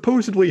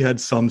supposedly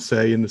had some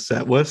say in the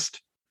set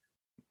list.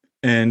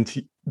 And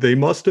they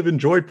must have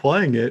enjoyed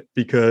playing it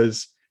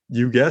because,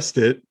 you guessed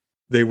it,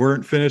 they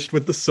weren't finished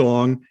with the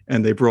song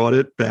and they brought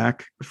it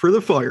back for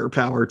the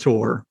Firepower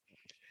tour.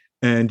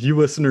 And you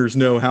listeners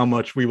know how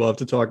much we love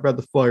to talk about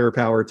the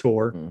Firepower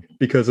tour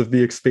because of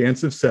the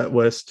expansive set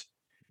list.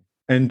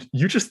 And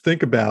you just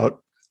think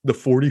about the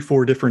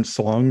 44 different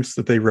songs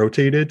that they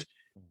rotated.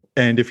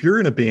 And if you're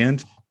in a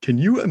band, can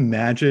you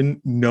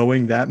imagine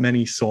knowing that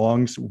many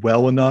songs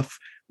well enough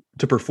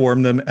to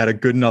perform them at a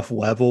good enough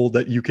level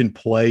that you can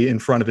play in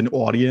front of an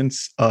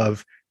audience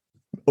of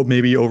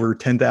maybe over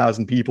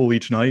 10,000 people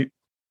each night?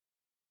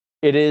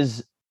 It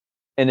is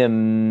an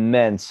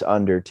immense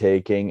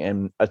undertaking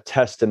and a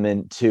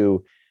testament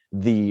to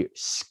the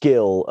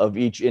skill of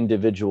each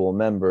individual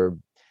member.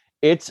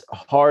 It's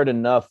hard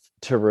enough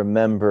to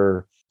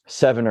remember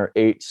 7 or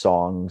 8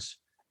 songs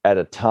at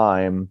a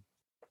time,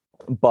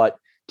 but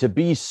to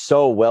be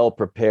so well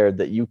prepared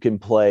that you can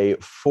play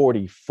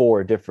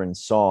 44 different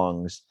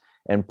songs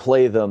and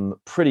play them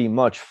pretty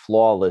much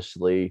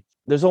flawlessly,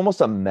 there's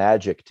almost a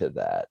magic to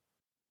that.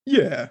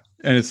 Yeah.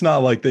 And it's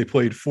not like they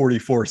played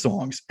 44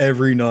 songs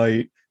every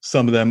night.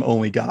 Some of them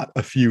only got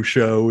a few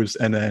shows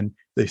and then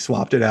they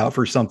swapped it out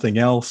for something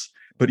else.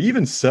 But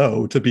even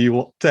so, to be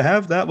able to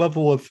have that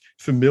level of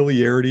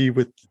familiarity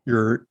with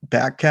your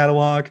back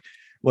catalog,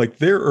 like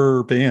there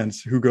are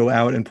bands who go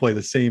out and play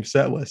the same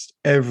set list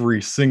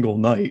every single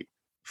night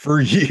for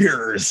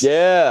years.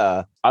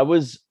 Yeah. I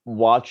was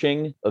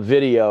watching a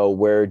video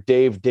where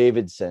Dave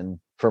Davidson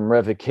from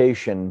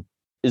Revocation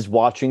is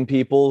watching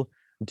people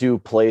do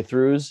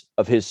playthroughs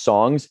of his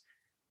songs.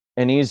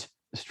 And he's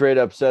straight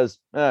up says,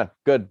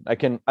 good.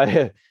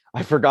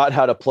 I forgot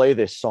how to play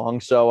this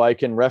song, so I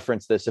can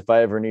reference this if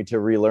I ever need to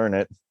relearn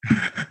it.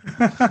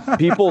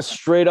 People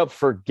straight up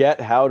forget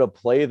how to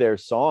play their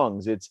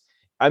songs.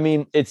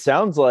 It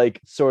sounds like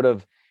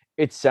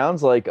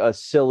a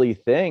silly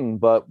thing,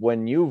 but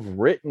when you've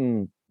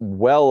written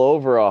well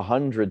over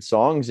 100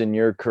 songs in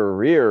your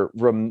career,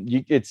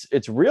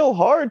 it's real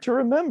hard to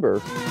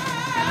remember.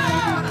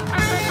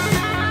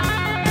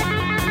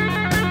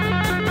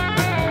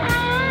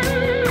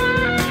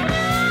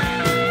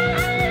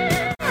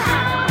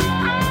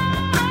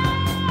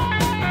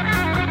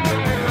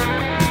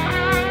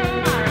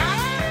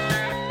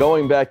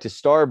 Going back to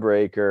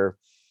Starbreaker,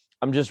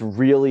 I'm just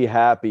really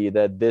happy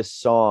that this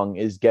song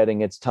is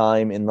getting its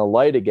time in the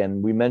light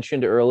again. We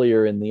mentioned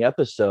earlier in the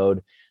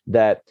episode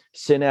that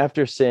Sin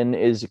After Sin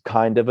is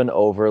kind of an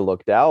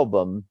overlooked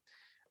album,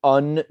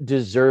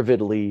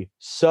 undeservedly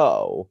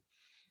so.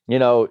 You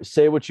know,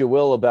 say what you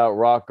will about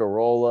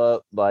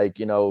Rock-a-Rolla, like,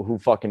 you know, who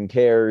fucking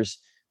cares?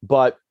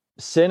 But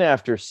Sin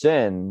After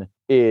Sin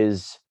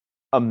is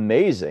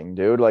amazing,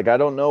 dude. Like, I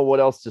don't know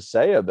what else to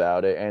say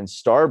about it. And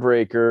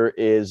Starbreaker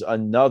is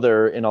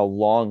another in a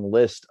long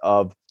list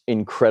of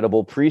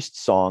incredible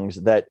Priest songs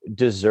that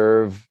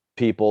deserve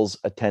people's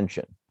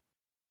attention.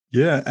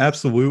 Yeah,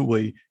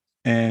 absolutely.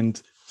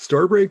 And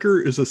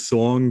Starbreaker is a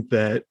song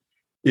that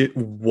it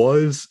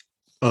was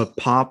a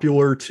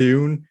popular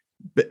tune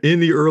in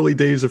the early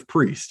days of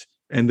Priest,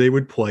 and they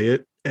would play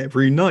it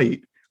every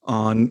night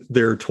on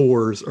their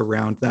tours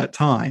around that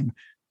time.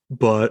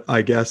 But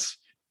I guess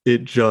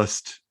it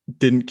just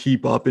didn't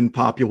keep up in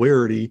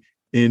popularity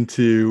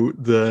into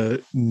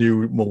the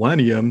new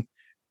millennium.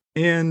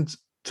 And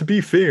to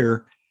be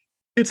fair,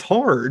 it's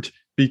hard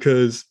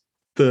because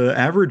the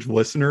average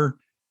listener,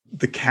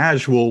 the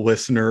casual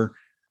listener,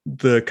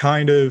 the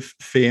kind of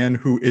fan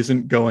who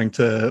isn't going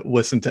to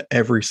listen to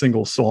every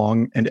single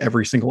song and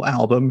every single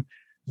album,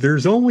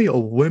 there's only a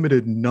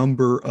limited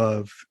number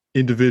of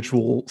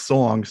individual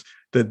songs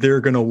that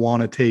they're going to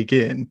want to take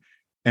in.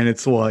 And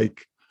it's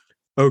like,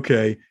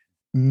 okay,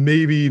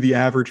 maybe the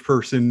average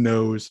person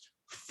knows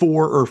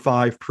 4 or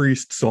 5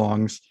 Priest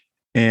songs,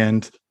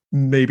 and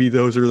maybe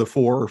those are the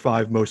 4 or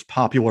 5 most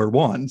popular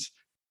ones.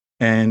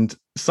 And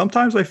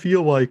sometimes I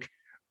feel like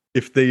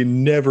if they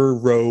never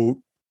wrote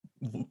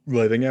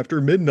Living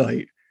After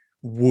Midnight,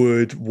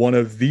 would one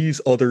of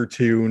these other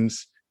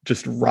tunes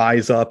just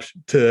rise up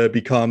to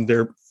become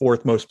their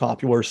 4th most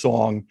popular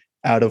song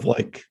out of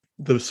like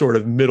the sort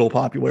of middle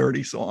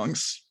popularity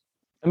songs?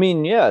 I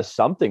mean, yeah,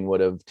 something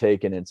would have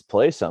taken its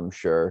place, I'm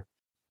sure.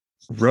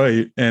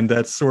 Right. And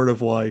that's sort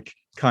of like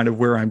kind of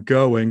where I'm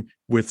going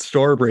with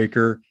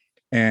Starbreaker,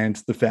 and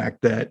the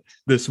fact that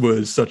this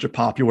was such a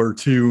popular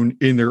tune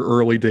in their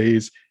early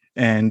days.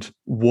 And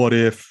what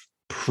if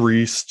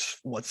Priest,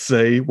 let's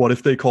say, what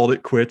if they called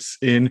it quits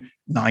in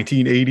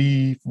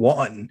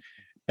 1981?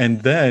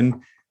 And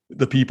then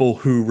the people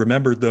who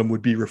remembered them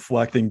would be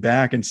reflecting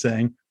back and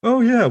saying,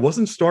 oh yeah,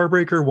 wasn't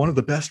Starbreaker one of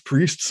the best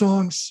Priest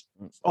songs?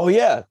 Oh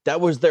yeah, that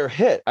was their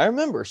hit. I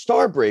remember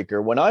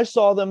Starbreaker. When I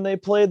saw them, they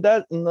played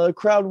that and the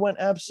crowd went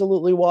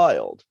absolutely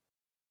wild.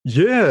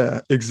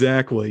 Yeah,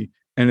 exactly.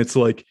 And it's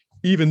like,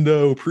 even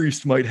though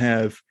Priest might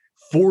have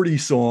 40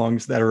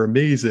 songs that are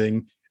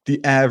amazing,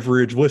 the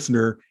average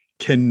listener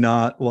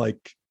cannot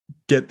like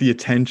get the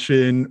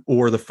attention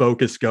or the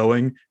focus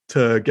going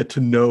to get to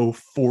know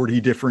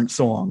 40 different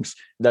songs.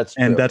 That's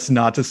true. And that's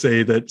not to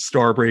say that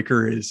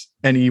Starbreaker is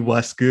any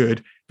less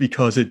good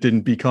because it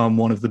didn't become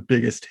one of the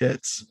biggest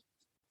hits.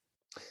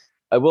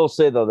 I will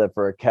say, though, that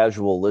for a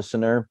casual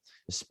listener,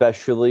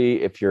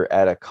 especially if you're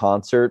at a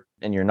concert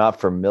and you're not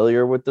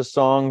familiar with the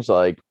songs,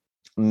 like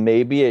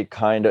maybe it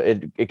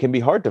can be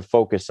hard to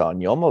focus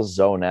on. You almost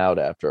zone out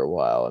after a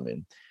while. I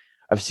mean,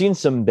 I've seen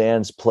some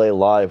bands play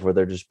live where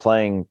they're just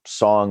playing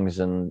songs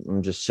and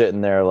I'm just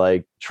sitting there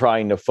like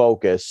trying to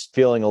focus,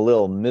 feeling a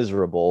little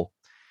miserable.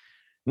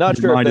 Not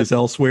Your sure. mind is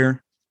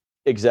elsewhere.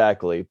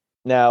 Exactly.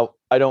 Now,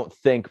 I don't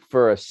think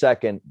for a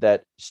second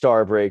that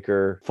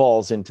Starbreaker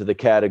falls into the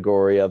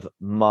category of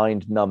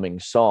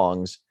mind-numbing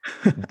songs,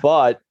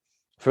 but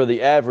for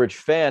the average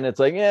fan, it's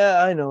like,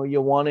 yeah, I know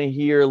you want to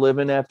hear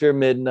Living After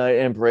Midnight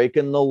and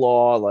Breaking the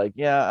Law. Like,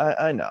 yeah,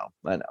 I know.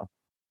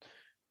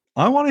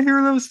 I want to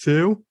hear those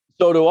too.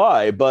 So do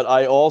I, but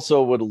I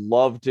also would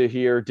love to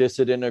hear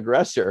Dissident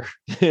Aggressor,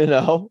 you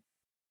know?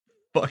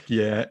 Fuck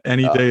yeah,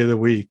 any day of the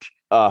week.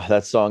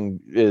 That song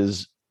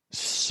is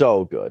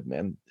so good,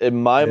 man.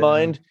 In my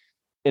mind,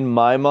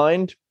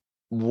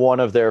 one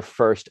of their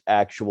first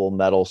actual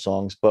metal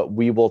songs, but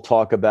we will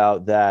talk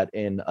about that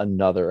in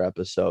another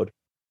episode.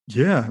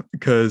 Yeah,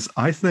 because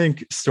I think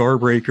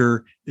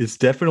Starbreaker is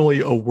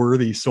definitely a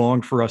worthy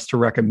song for us to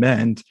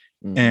recommend.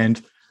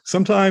 And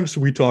sometimes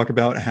we talk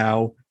about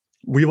how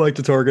we like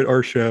to target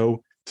our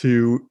show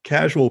to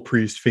casual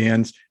Priest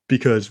fans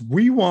because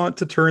we want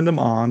to turn them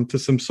on to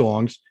some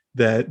songs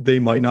that they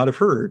might not have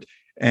heard.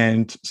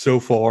 And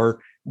so far,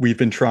 we've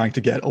been trying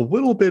to get a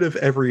little bit of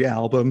every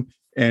album,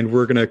 and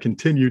we're going to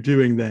continue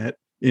doing that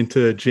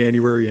into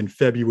January and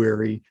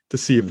February to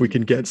see if we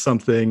can get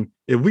something,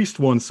 at least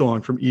one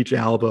song from each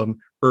album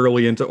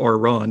early into our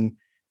run.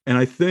 And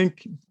I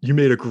think you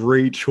made a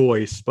great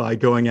choice by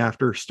going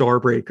after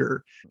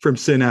Starbreaker from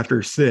Sin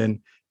After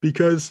Sin,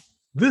 because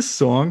this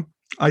song,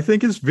 I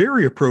think, is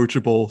very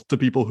approachable to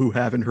people who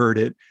haven't heard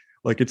it.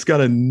 Like, it's got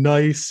a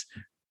nice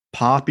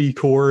poppy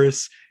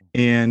chorus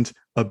and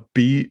a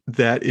beat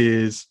that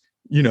is,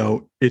 you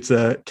know, it's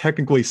a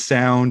technically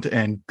sound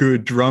and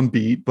good drum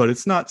beat, but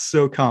it's not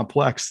so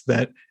complex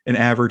that an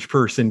average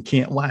person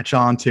can't latch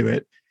onto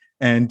it.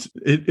 And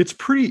it's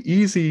pretty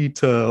easy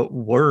to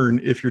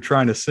learn if you're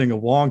trying to sing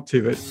along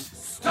to it.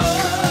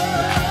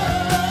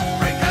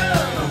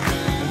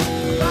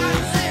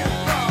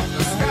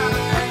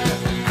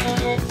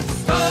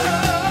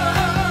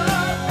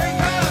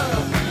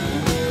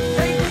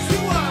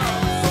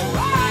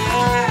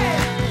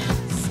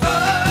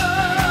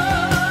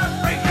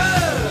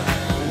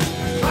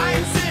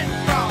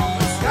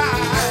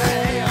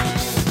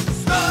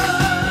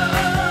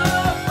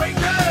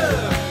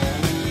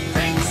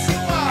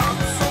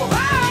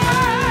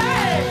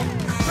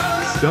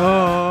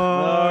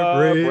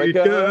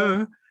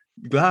 Starbreaker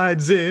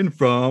glides in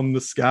from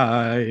the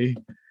sky.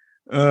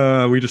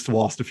 We just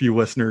lost a few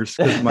listeners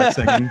because of my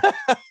singing.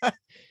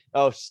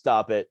 Oh,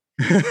 stop it.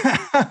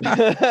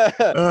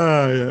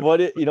 Yeah. What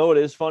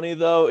is funny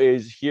though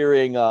is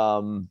hearing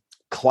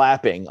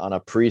clapping on a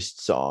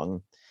Priest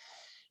song.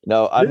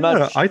 No,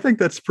 I think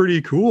that's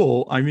pretty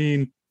cool. I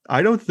mean,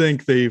 I don't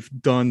think they've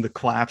done the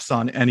claps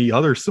on any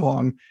other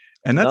song,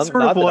 and that's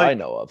not that I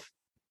know of.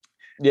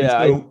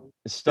 Yeah, so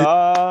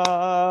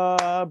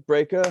Starbreaker.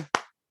 Heartbreaker.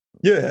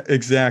 Yeah,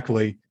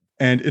 exactly.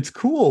 And it's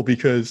cool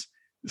because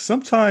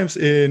sometimes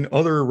in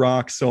other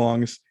rock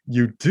songs,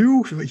 you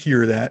do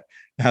hear that,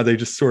 how they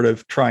just sort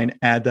of try and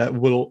add that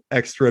little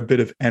extra bit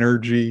of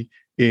energy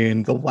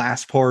in the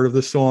last part of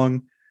the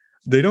song.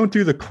 They don't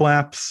do the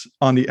claps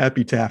on the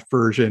Epitaph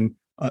version.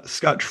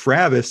 Scott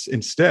Travis,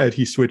 instead,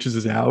 he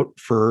switches it out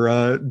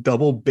for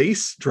double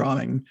bass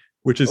drumming,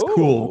 which is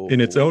cool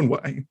in its own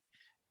way.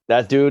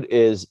 That dude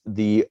is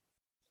the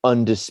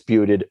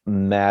undisputed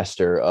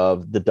master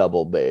of the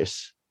double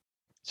bass,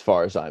 as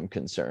far as I'm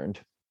concerned.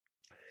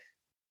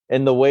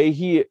 And the way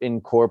he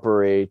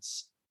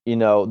incorporates,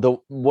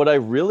 what I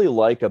really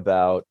like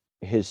about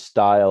his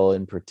style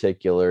in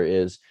particular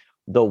is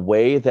the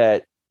way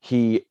that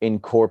he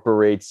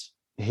incorporates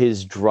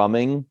his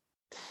drumming,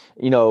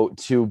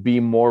 to be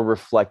more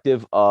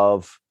reflective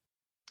of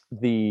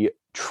the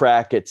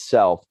track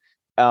itself.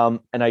 And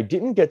I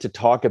didn't get to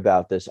talk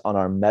about this on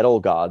our Metal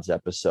Gods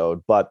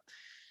episode, but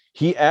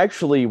he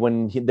actually,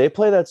 when they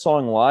play that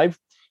song live,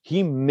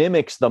 he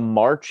mimics the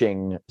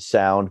marching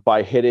sound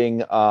by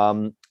hitting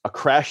a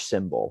crash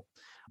cymbal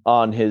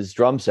on his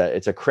drum set.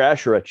 It's a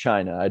crash or a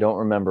china. I don't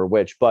remember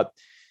which, but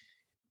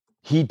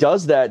he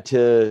does that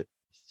to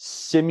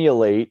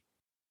simulate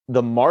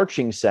the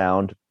marching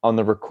sound on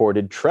the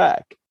recorded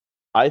track.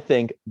 I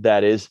think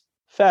that is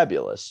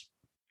fabulous.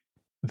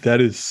 That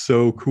is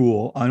so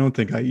cool. I don't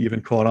think I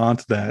even caught on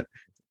to that.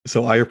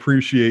 So I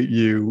appreciate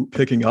you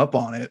picking up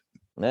on it.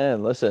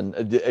 Man, listen,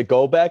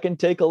 go back and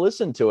take a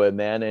listen to it,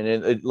 man.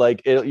 And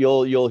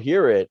you'll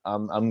hear it.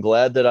 I'm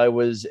glad that I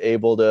was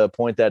able to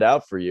point that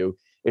out for you.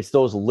 It's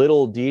those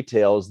little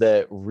details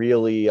that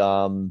really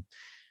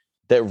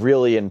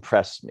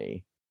impressed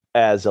me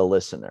as a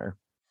listener.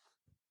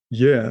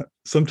 Yeah.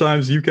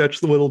 Sometimes you catch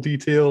the little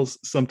details.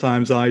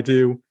 Sometimes I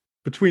do.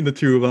 Between the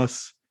two of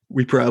us,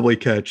 we probably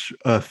catch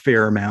a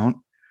fair amount.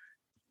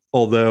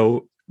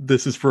 Although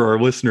this is for our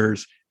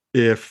listeners.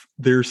 If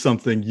there's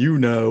something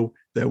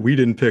that we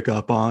didn't pick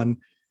up on,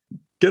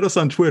 get us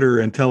on Twitter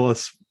and tell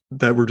us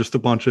that we're just a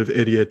bunch of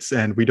idiots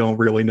and we don't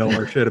really know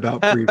our shit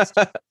about Priest.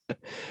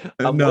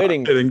 I'm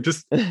waiting. Kidding.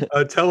 Just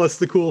tell us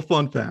the cool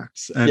fun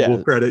facts and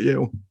we'll credit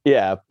you.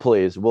 Yeah,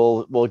 please.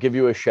 We'll give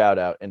you a shout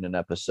out in an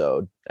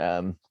episode.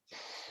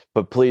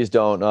 But please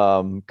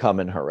don't come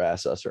and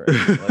harass us or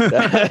anything like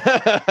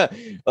that.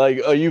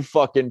 Like, are you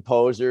fucking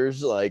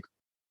posers? Like,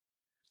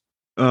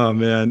 oh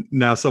man,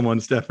 now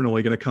someone's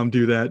definitely going to come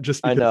do that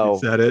just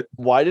because you said it.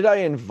 Why did I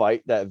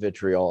invite that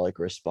vitriolic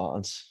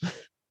response?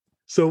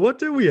 So what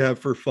do we have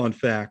for fun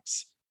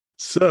facts?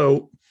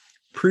 So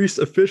Priest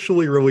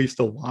officially released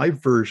a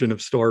live version of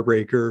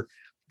Starbreaker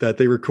that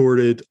they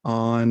recorded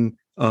on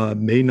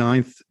May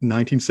 9th,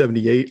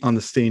 1978 on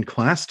the Stained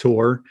Class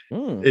tour.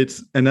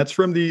 And that's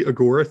from the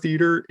Agora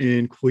Theater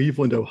in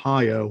Cleveland,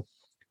 Ohio.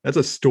 That's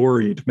a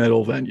storied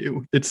metal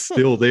venue. It's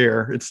still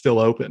there. It's still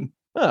open.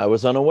 I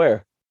was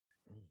unaware.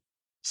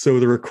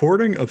 So the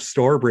recording of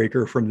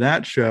Starbreaker from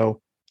that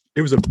show,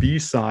 it was a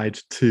B-side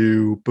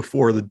to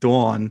Before the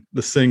Dawn,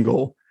 the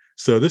single.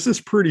 So this is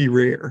pretty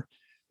rare,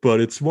 but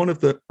it's one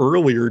of the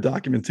earlier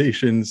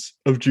documentations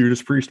of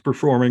Judas Priest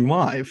performing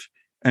live.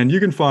 And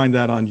you can find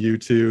that on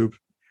YouTube.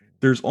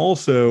 There's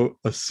also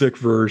a sick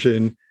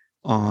version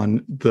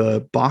on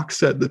the box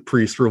set that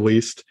Priest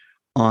released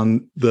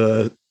on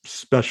the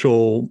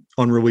special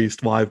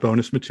unreleased live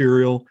bonus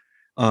material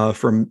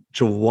from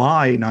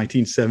July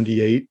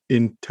 1978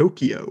 in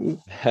Tokyo.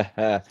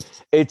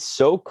 It's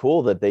so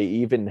cool that they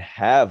even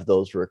have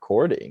those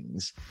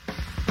recordings.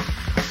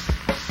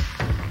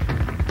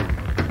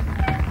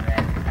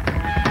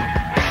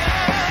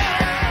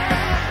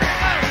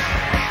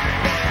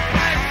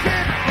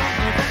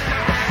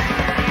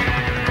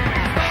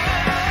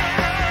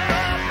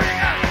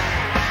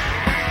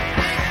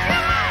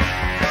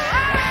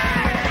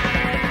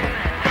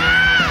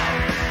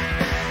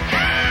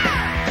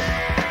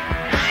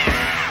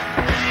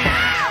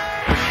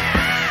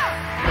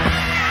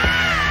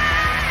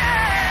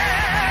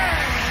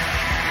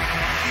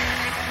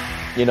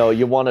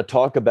 You want to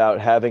talk about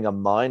having a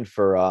mind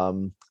for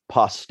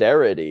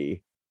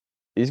posterity.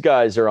 These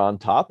guys are on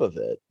top of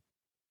it.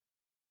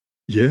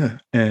 Yeah.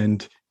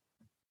 And,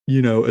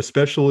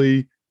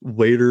 especially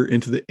later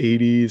into the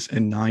 80s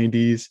and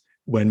 90s,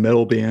 when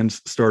metal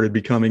bands started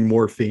becoming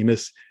more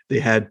famous, they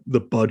had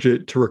the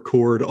budget to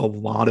record a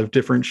lot of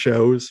different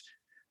shows,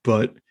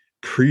 but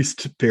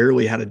Priest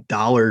barely had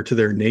 $1 to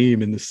their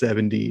name in the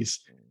 70s.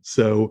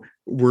 So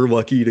we're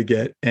lucky to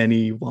get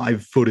any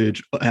live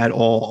footage at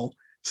all.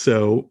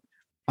 So,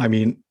 I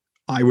mean,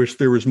 I wish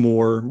there was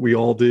more. We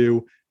all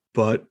do.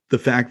 But the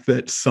fact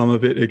that some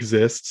of it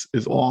exists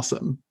is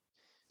awesome.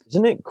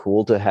 Isn't it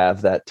cool to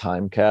have that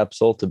time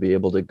capsule to be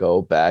able to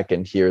go back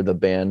and hear the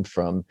band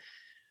from,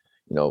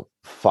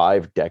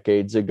 5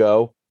 decades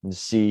ago and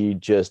see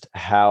just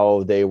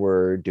how they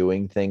were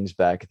doing things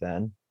back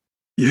then?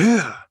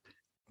 Yeah.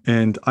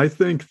 And I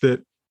think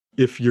that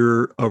if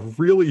you're a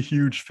really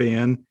huge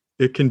fan,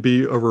 it can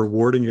be a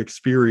rewarding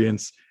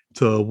experience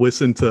to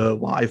listen to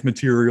live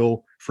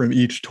material from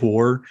each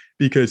tour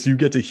because you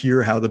get to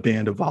hear how the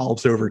band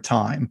evolves over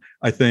time.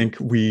 I think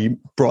we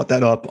brought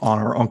that up on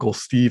our Uncle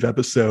Steve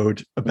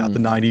episode about the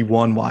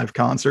 91 live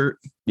concert.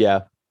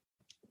 Yeah.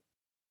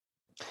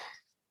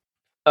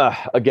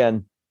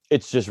 Again,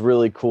 it's just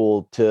really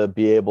cool to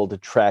be able to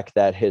track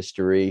that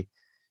history.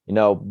 You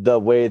know, the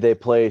way they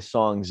play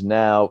songs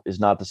now is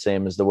not the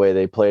same as the way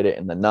they played it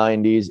in the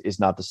 90s, is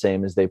not the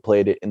same as they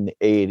played it in the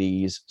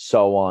 80s,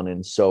 so on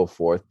and so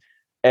forth.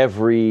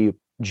 Every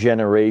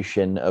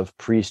generation of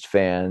Priest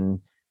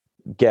fan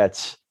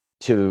gets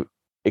to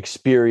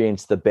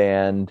experience the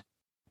band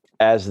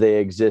as they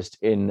exist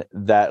in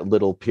that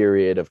little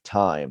period of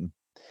time.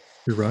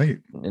 You're right.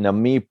 Now,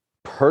 me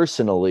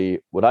personally,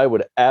 what I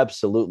would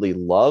absolutely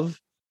love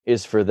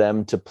is for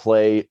them to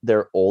play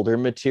their older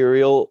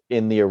material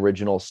in the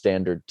original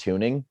standard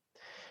tuning,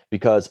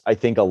 because I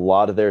think a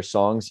lot of their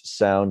songs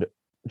sound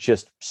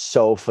just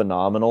so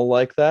phenomenal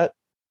like that.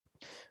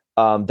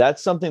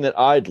 That's something that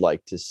I'd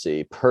like to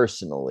see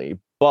personally,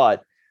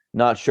 but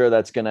not sure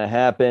that's going to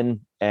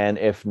happen. And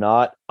if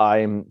not,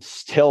 I'm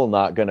still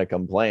not going to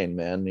complain,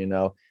 man. You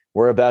know,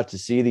 we're about to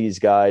see these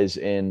guys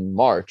in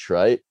March,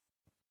 right?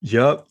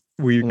 Yep.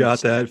 We got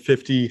that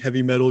 50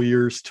 Heavy Metal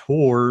Years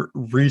tour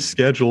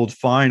rescheduled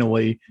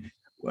finally.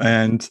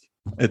 And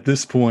at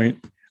this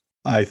point,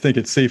 I think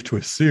it's safe to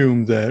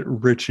assume that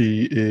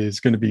Richie is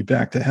going to be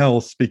back to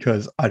health,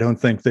 because I don't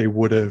think they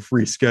would have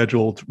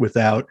rescheduled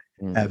without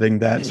having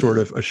that sort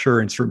of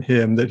assurance from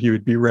him that he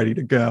would be ready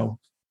to go.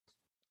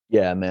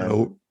 Yeah, man.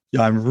 So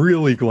yeah, I'm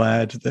really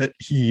glad that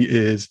he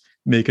is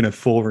making a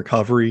full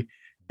recovery.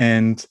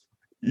 And,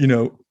 you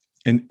know,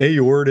 an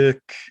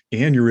aortic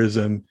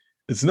aneurysm,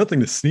 it's nothing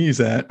to sneeze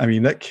at. I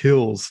mean, that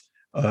kills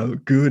a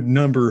good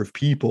number of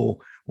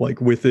people, like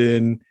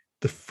within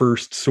the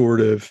first sort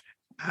of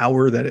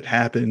hour that it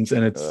happens.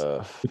 And it's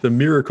a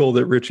miracle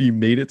that Richie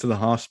made it to the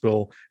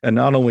hospital. And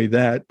not only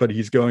that, but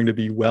he's going to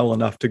be well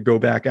enough to go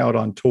back out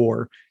on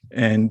tour.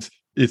 And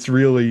it's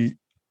really,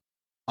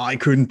 I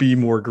couldn't be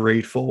more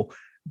grateful,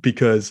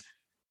 because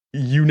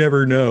you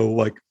never know,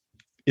 like,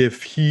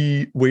 if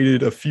he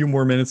waited a few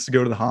more minutes to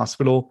go to the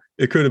hospital,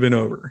 it could have been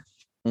over.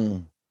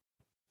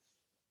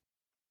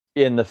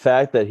 In the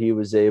fact that he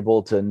was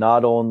able to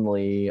not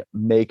only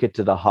make it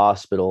to the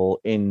hospital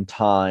in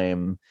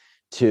time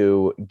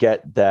to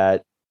get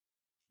that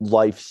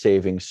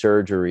life-saving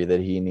surgery that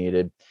he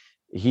needed,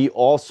 he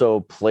also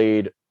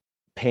played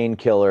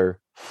Painkiller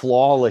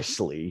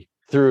flawlessly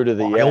through to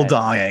the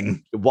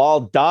end.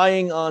 While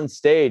dying on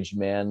stage,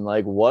 man.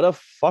 Like, what a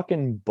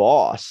fucking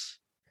boss.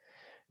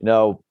 You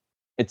know,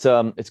 it's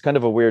kind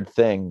of a weird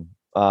thing.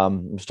 I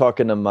was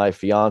talking to my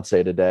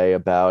fiance today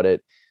about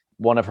it.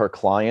 One of her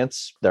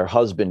clients, their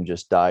husband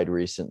just died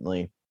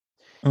recently.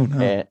 Oh no.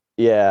 And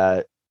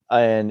yeah,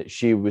 and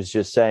she was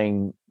just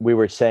saying, we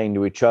were saying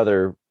to each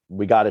other,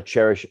 we got to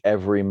cherish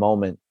every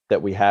moment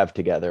that we have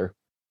together,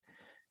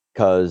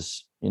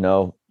 because, you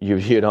know,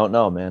 you don't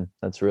know, man.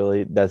 That's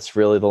really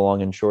the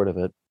long and short of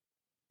it.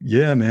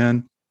 Yeah,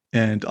 man.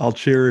 And I'll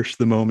cherish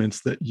the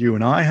moments that you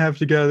and I have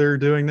together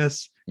doing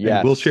this. Yeah.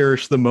 And we'll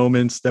cherish the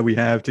moments that we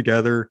have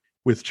together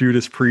with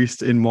Judas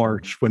Priest in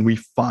March, when we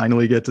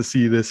finally get to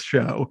see this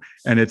show,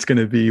 and it's going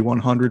to be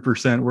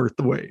 100% worth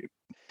the wait.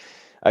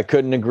 I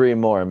couldn't agree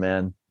more,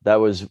 man. That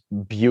was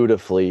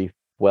beautifully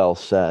well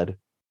said.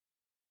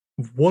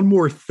 One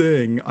more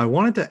thing I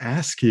wanted to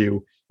ask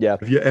you. Yeah.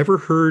 Have you ever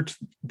heard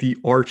the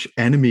Arch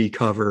Enemy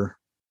cover?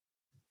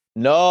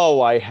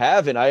 No, I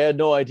haven't. I had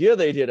no idea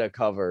they did a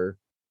cover.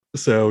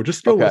 So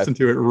just go listen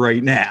to it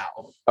right now.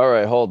 All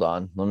right, hold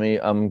on.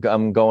 I'm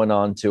going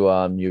on to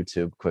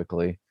YouTube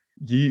quickly.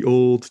 Ye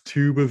old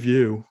tube of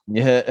you.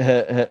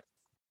 Yeah.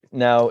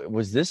 Now,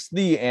 was this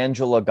the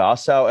Angela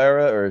Gossow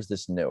era, or is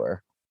this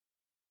newer?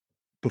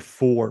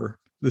 Before.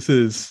 This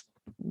is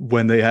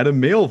when they had a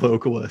male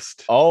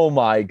vocalist. Oh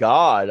my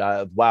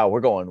God. Wow,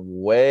 we're going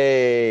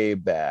way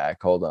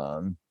back. Hold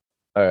on.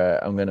 All right,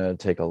 I'm going to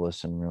take a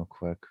listen real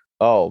quick.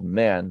 Oh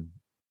man.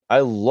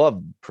 I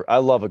love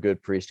a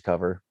good Priest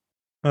cover.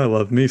 I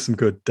love me some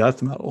good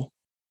death metal.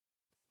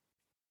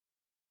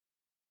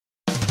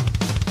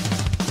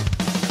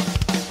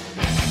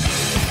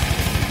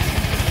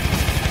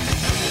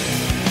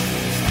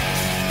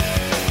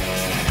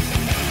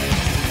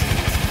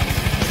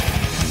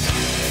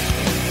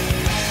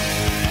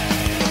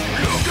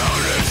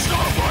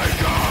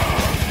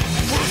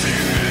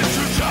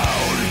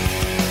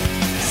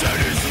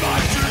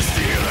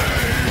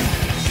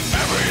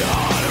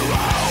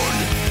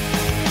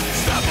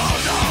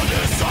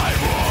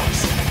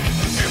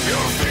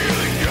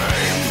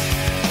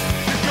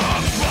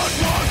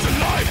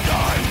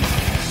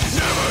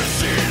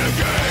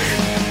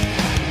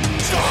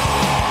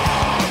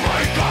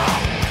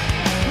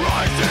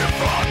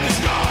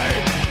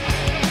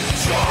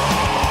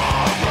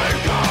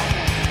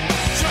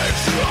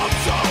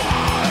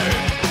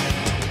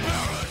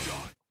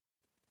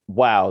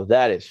 Wow,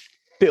 that is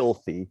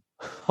filthy.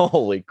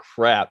 Holy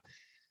crap.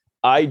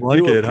 I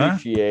do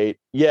appreciate,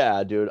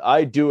 yeah, dude.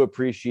 I do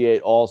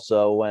appreciate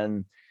also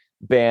when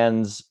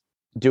bands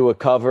do a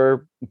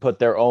cover, put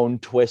their own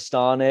twist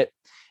on it,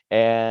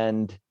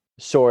 and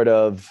sort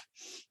of,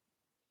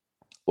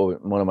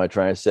 what am I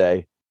trying to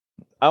say?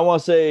 I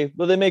want to say,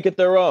 well, they make it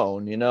their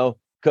own,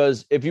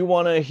 because if you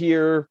want to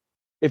hear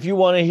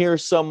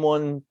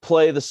someone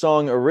play the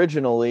song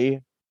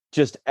originally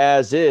just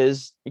as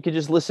is, you can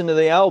just listen to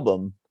the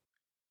album.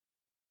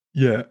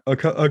 Yeah,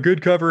 a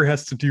good cover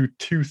has to do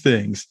two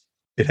things.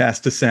 It has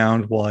to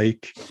sound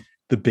like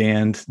the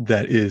band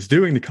that is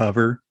doing the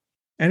cover,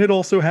 and it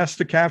also has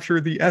to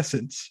capture the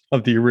essence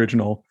of the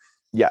original.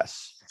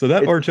 Yes. So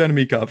that Arch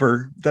Enemy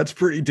cover, that's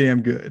pretty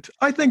damn good.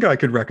 I think I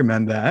could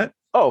recommend that.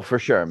 Oh, for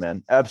sure,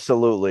 man.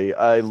 Absolutely.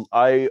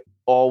 I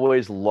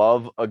always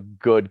love a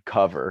good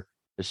cover,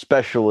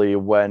 especially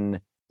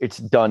when it's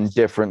done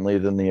differently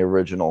than the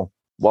original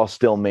while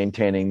still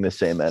maintaining the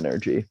same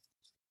energy.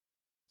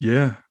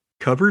 Yeah,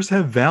 covers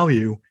have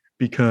value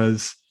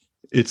because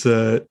it's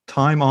a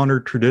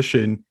time-honored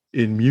tradition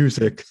in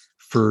music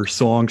for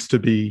songs to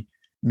be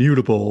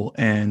mutable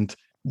and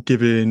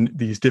given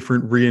these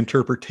different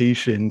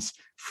reinterpretations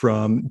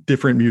from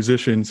different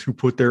musicians who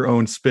put their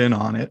own spin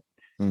on it.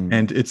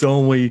 And it's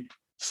only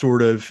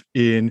sort of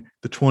in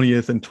the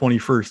 20th and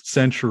 21st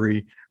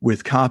century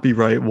with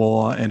copyright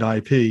law and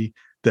IP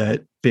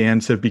that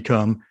bands have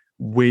become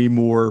way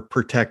more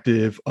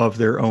protective of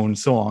their own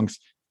songs.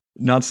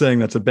 Not saying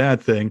that's a bad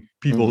thing.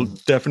 People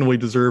definitely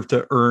deserve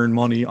to earn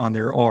money on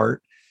their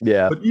art.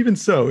 Yeah. But even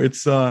so,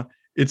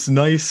 it's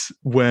nice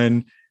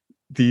when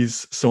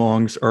these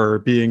songs are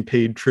being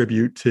paid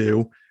tribute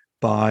to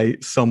by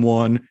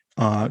someone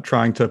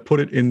trying to put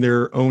it in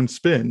their own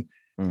spin.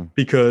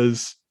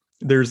 Because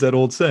there's that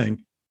old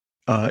saying,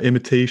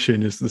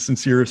 imitation is the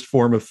sincerest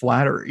form of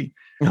flattery.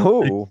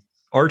 Oh,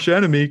 Arch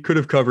Enemy could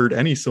have covered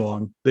any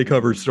song. They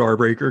covered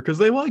Starbreaker because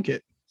they like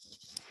it.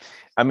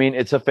 I mean,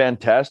 it's a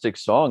fantastic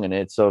song and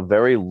it's a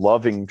very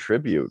loving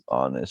tribute,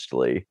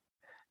 honestly.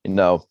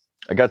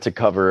 I got to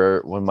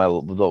cover one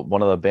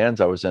of the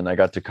bands I was in, I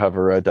got to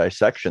cover a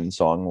Dissection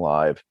song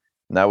live.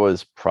 And that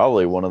was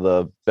probably one of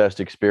the best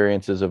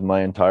experiences of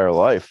my entire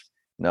life.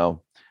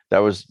 That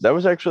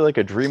was actually like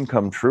a dream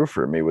come true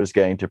for me, was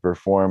getting to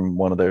perform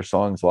one of their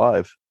songs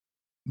live.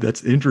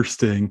 That's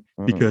interesting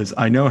because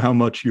I know how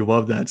much you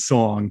love that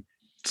song,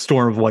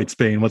 Storm of White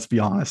Spain. Let's be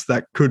honest,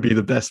 that could be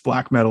the best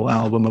black metal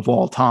album of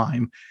all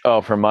time. Oh,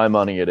 for my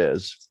money, it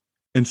is.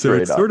 And so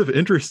it's sort of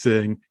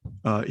interesting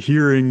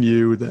hearing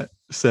you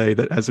say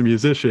that as a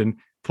musician,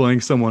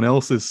 playing someone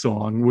else's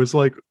song was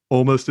like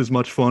almost as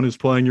much fun as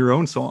playing your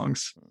own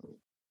songs.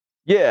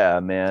 Yeah,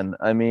 man.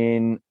 I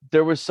mean,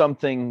 there was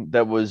something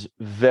that was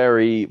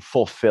very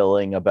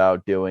fulfilling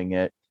about doing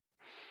it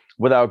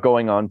without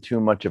going on too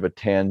much of a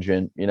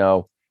tangent,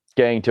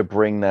 getting to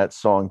bring that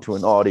song to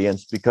an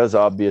audience, because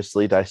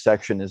obviously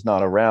Dissection is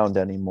not around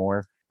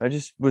anymore. I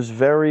just was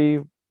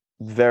very,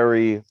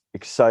 very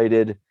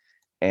excited,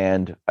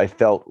 and I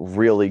felt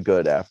really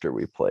good after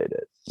we played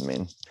it. I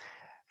mean,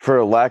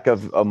 for lack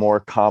of a more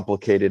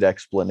complicated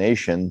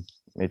explanation,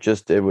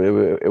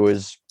 it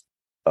was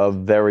a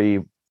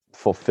very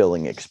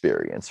fulfilling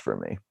experience for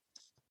me.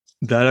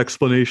 That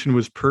explanation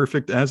was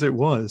perfect as it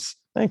was.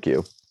 Thank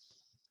you.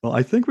 Well,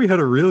 I think we had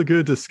a really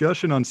good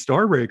discussion on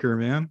Starbreaker,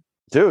 man.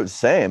 Dude,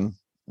 same.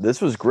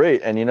 This was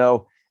great. And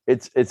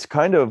it's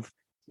kind of,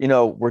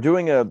 we're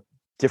doing a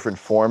different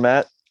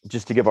format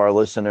just to give our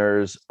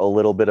listeners a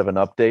little bit of an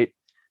update.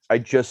 I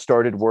just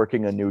started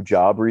working a new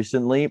job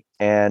recently,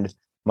 and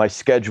my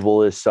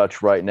schedule is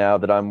such right now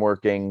that I'm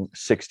working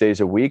 6 days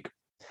a week.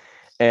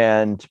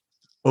 And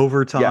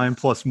overtime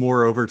plus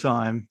more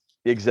overtime.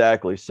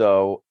 Exactly.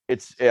 So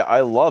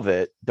I love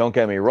it. Don't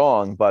get me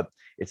wrong, but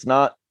it's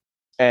not.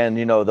 And,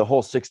 the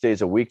whole 6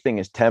 days a week thing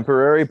is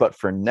temporary, but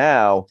for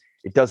now,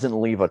 it doesn't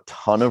leave a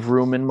ton of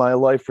room in my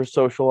life for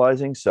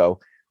socializing. So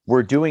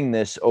we're doing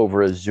this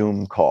over a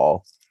Zoom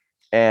call,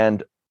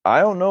 and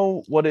I don't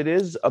know what it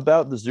is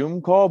about the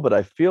Zoom call, but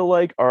I feel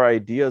like our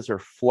ideas are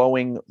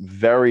flowing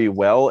very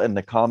well and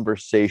the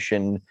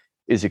conversation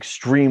is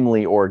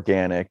extremely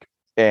organic.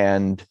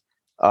 And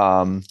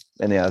yeah,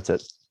 that's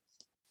it.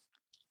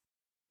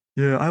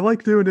 Yeah, I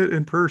like doing it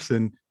in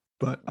person,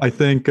 but I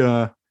think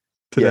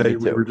today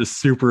we were just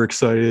super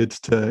excited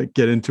to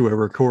get into a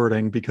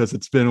recording because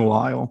it's been a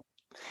while.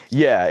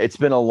 Yeah, it's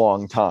been a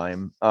long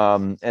time.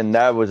 And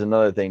that was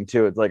another thing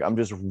too. It's like, I'm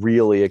just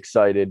really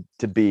excited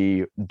to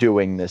be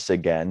doing this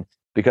again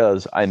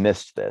because I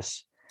missed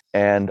this.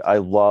 And I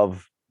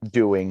love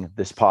doing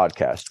this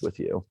podcast with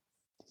you.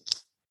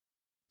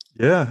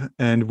 Yeah,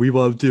 and we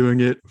love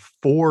doing it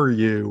for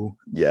you,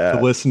 the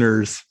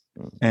listeners.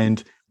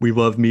 And we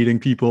love meeting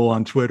people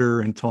on Twitter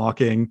and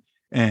talking.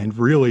 And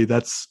really,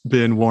 that's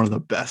been one of the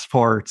best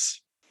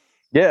parts.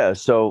 Yeah.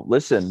 So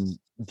listen,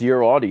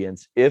 dear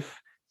audience, if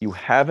you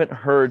haven't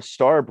heard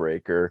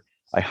Starbreaker,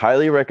 I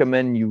highly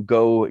recommend you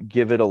go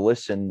give it a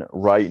listen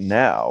right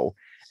now.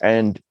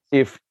 And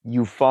if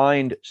you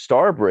find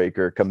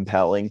Starbreaker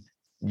compelling,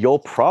 you'll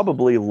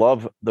probably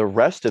love the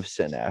rest of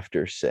Sin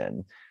After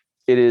Sin.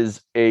 It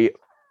is a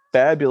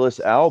fabulous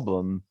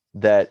album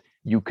that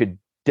you could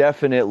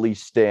definitely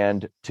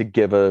stand to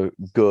give a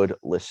good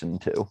listen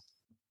to.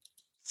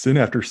 Sin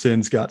After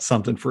Sin's got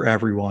something for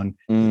everyone.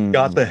 Mm. It's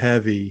got the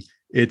heavy,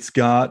 it's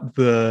got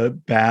the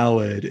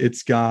ballad,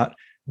 it's got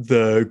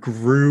the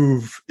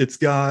groove, it's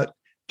got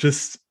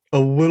just a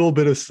little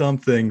bit of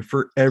something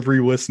for every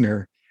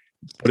listener.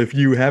 But if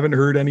you haven't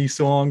heard any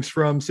songs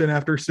from Sin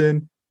After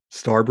Sin,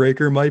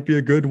 Starbreaker might be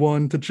a good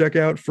one to check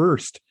out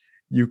first.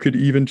 You could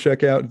even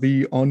check out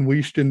the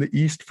Unleashed in the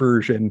East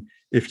version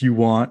if you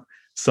want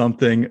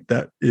something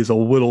that is a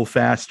little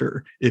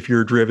faster, if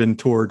you're driven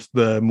towards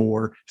the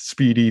more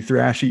speedy,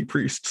 thrashy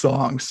Priest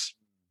songs.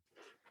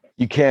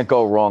 You can't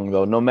go wrong,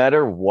 though. No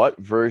matter what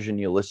version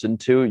you listen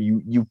to,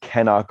 you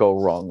cannot go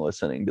wrong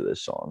listening to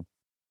this song.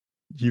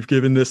 You've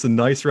given this a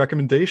nice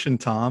recommendation,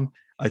 Tom.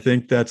 I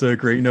think that's a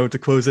great note to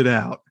close it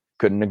out.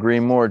 Couldn't agree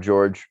more,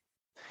 George.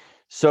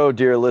 So,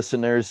 dear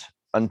listeners,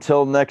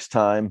 until next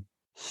time,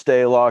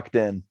 stay locked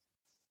in.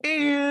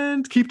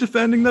 And keep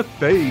defending the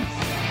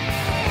faith.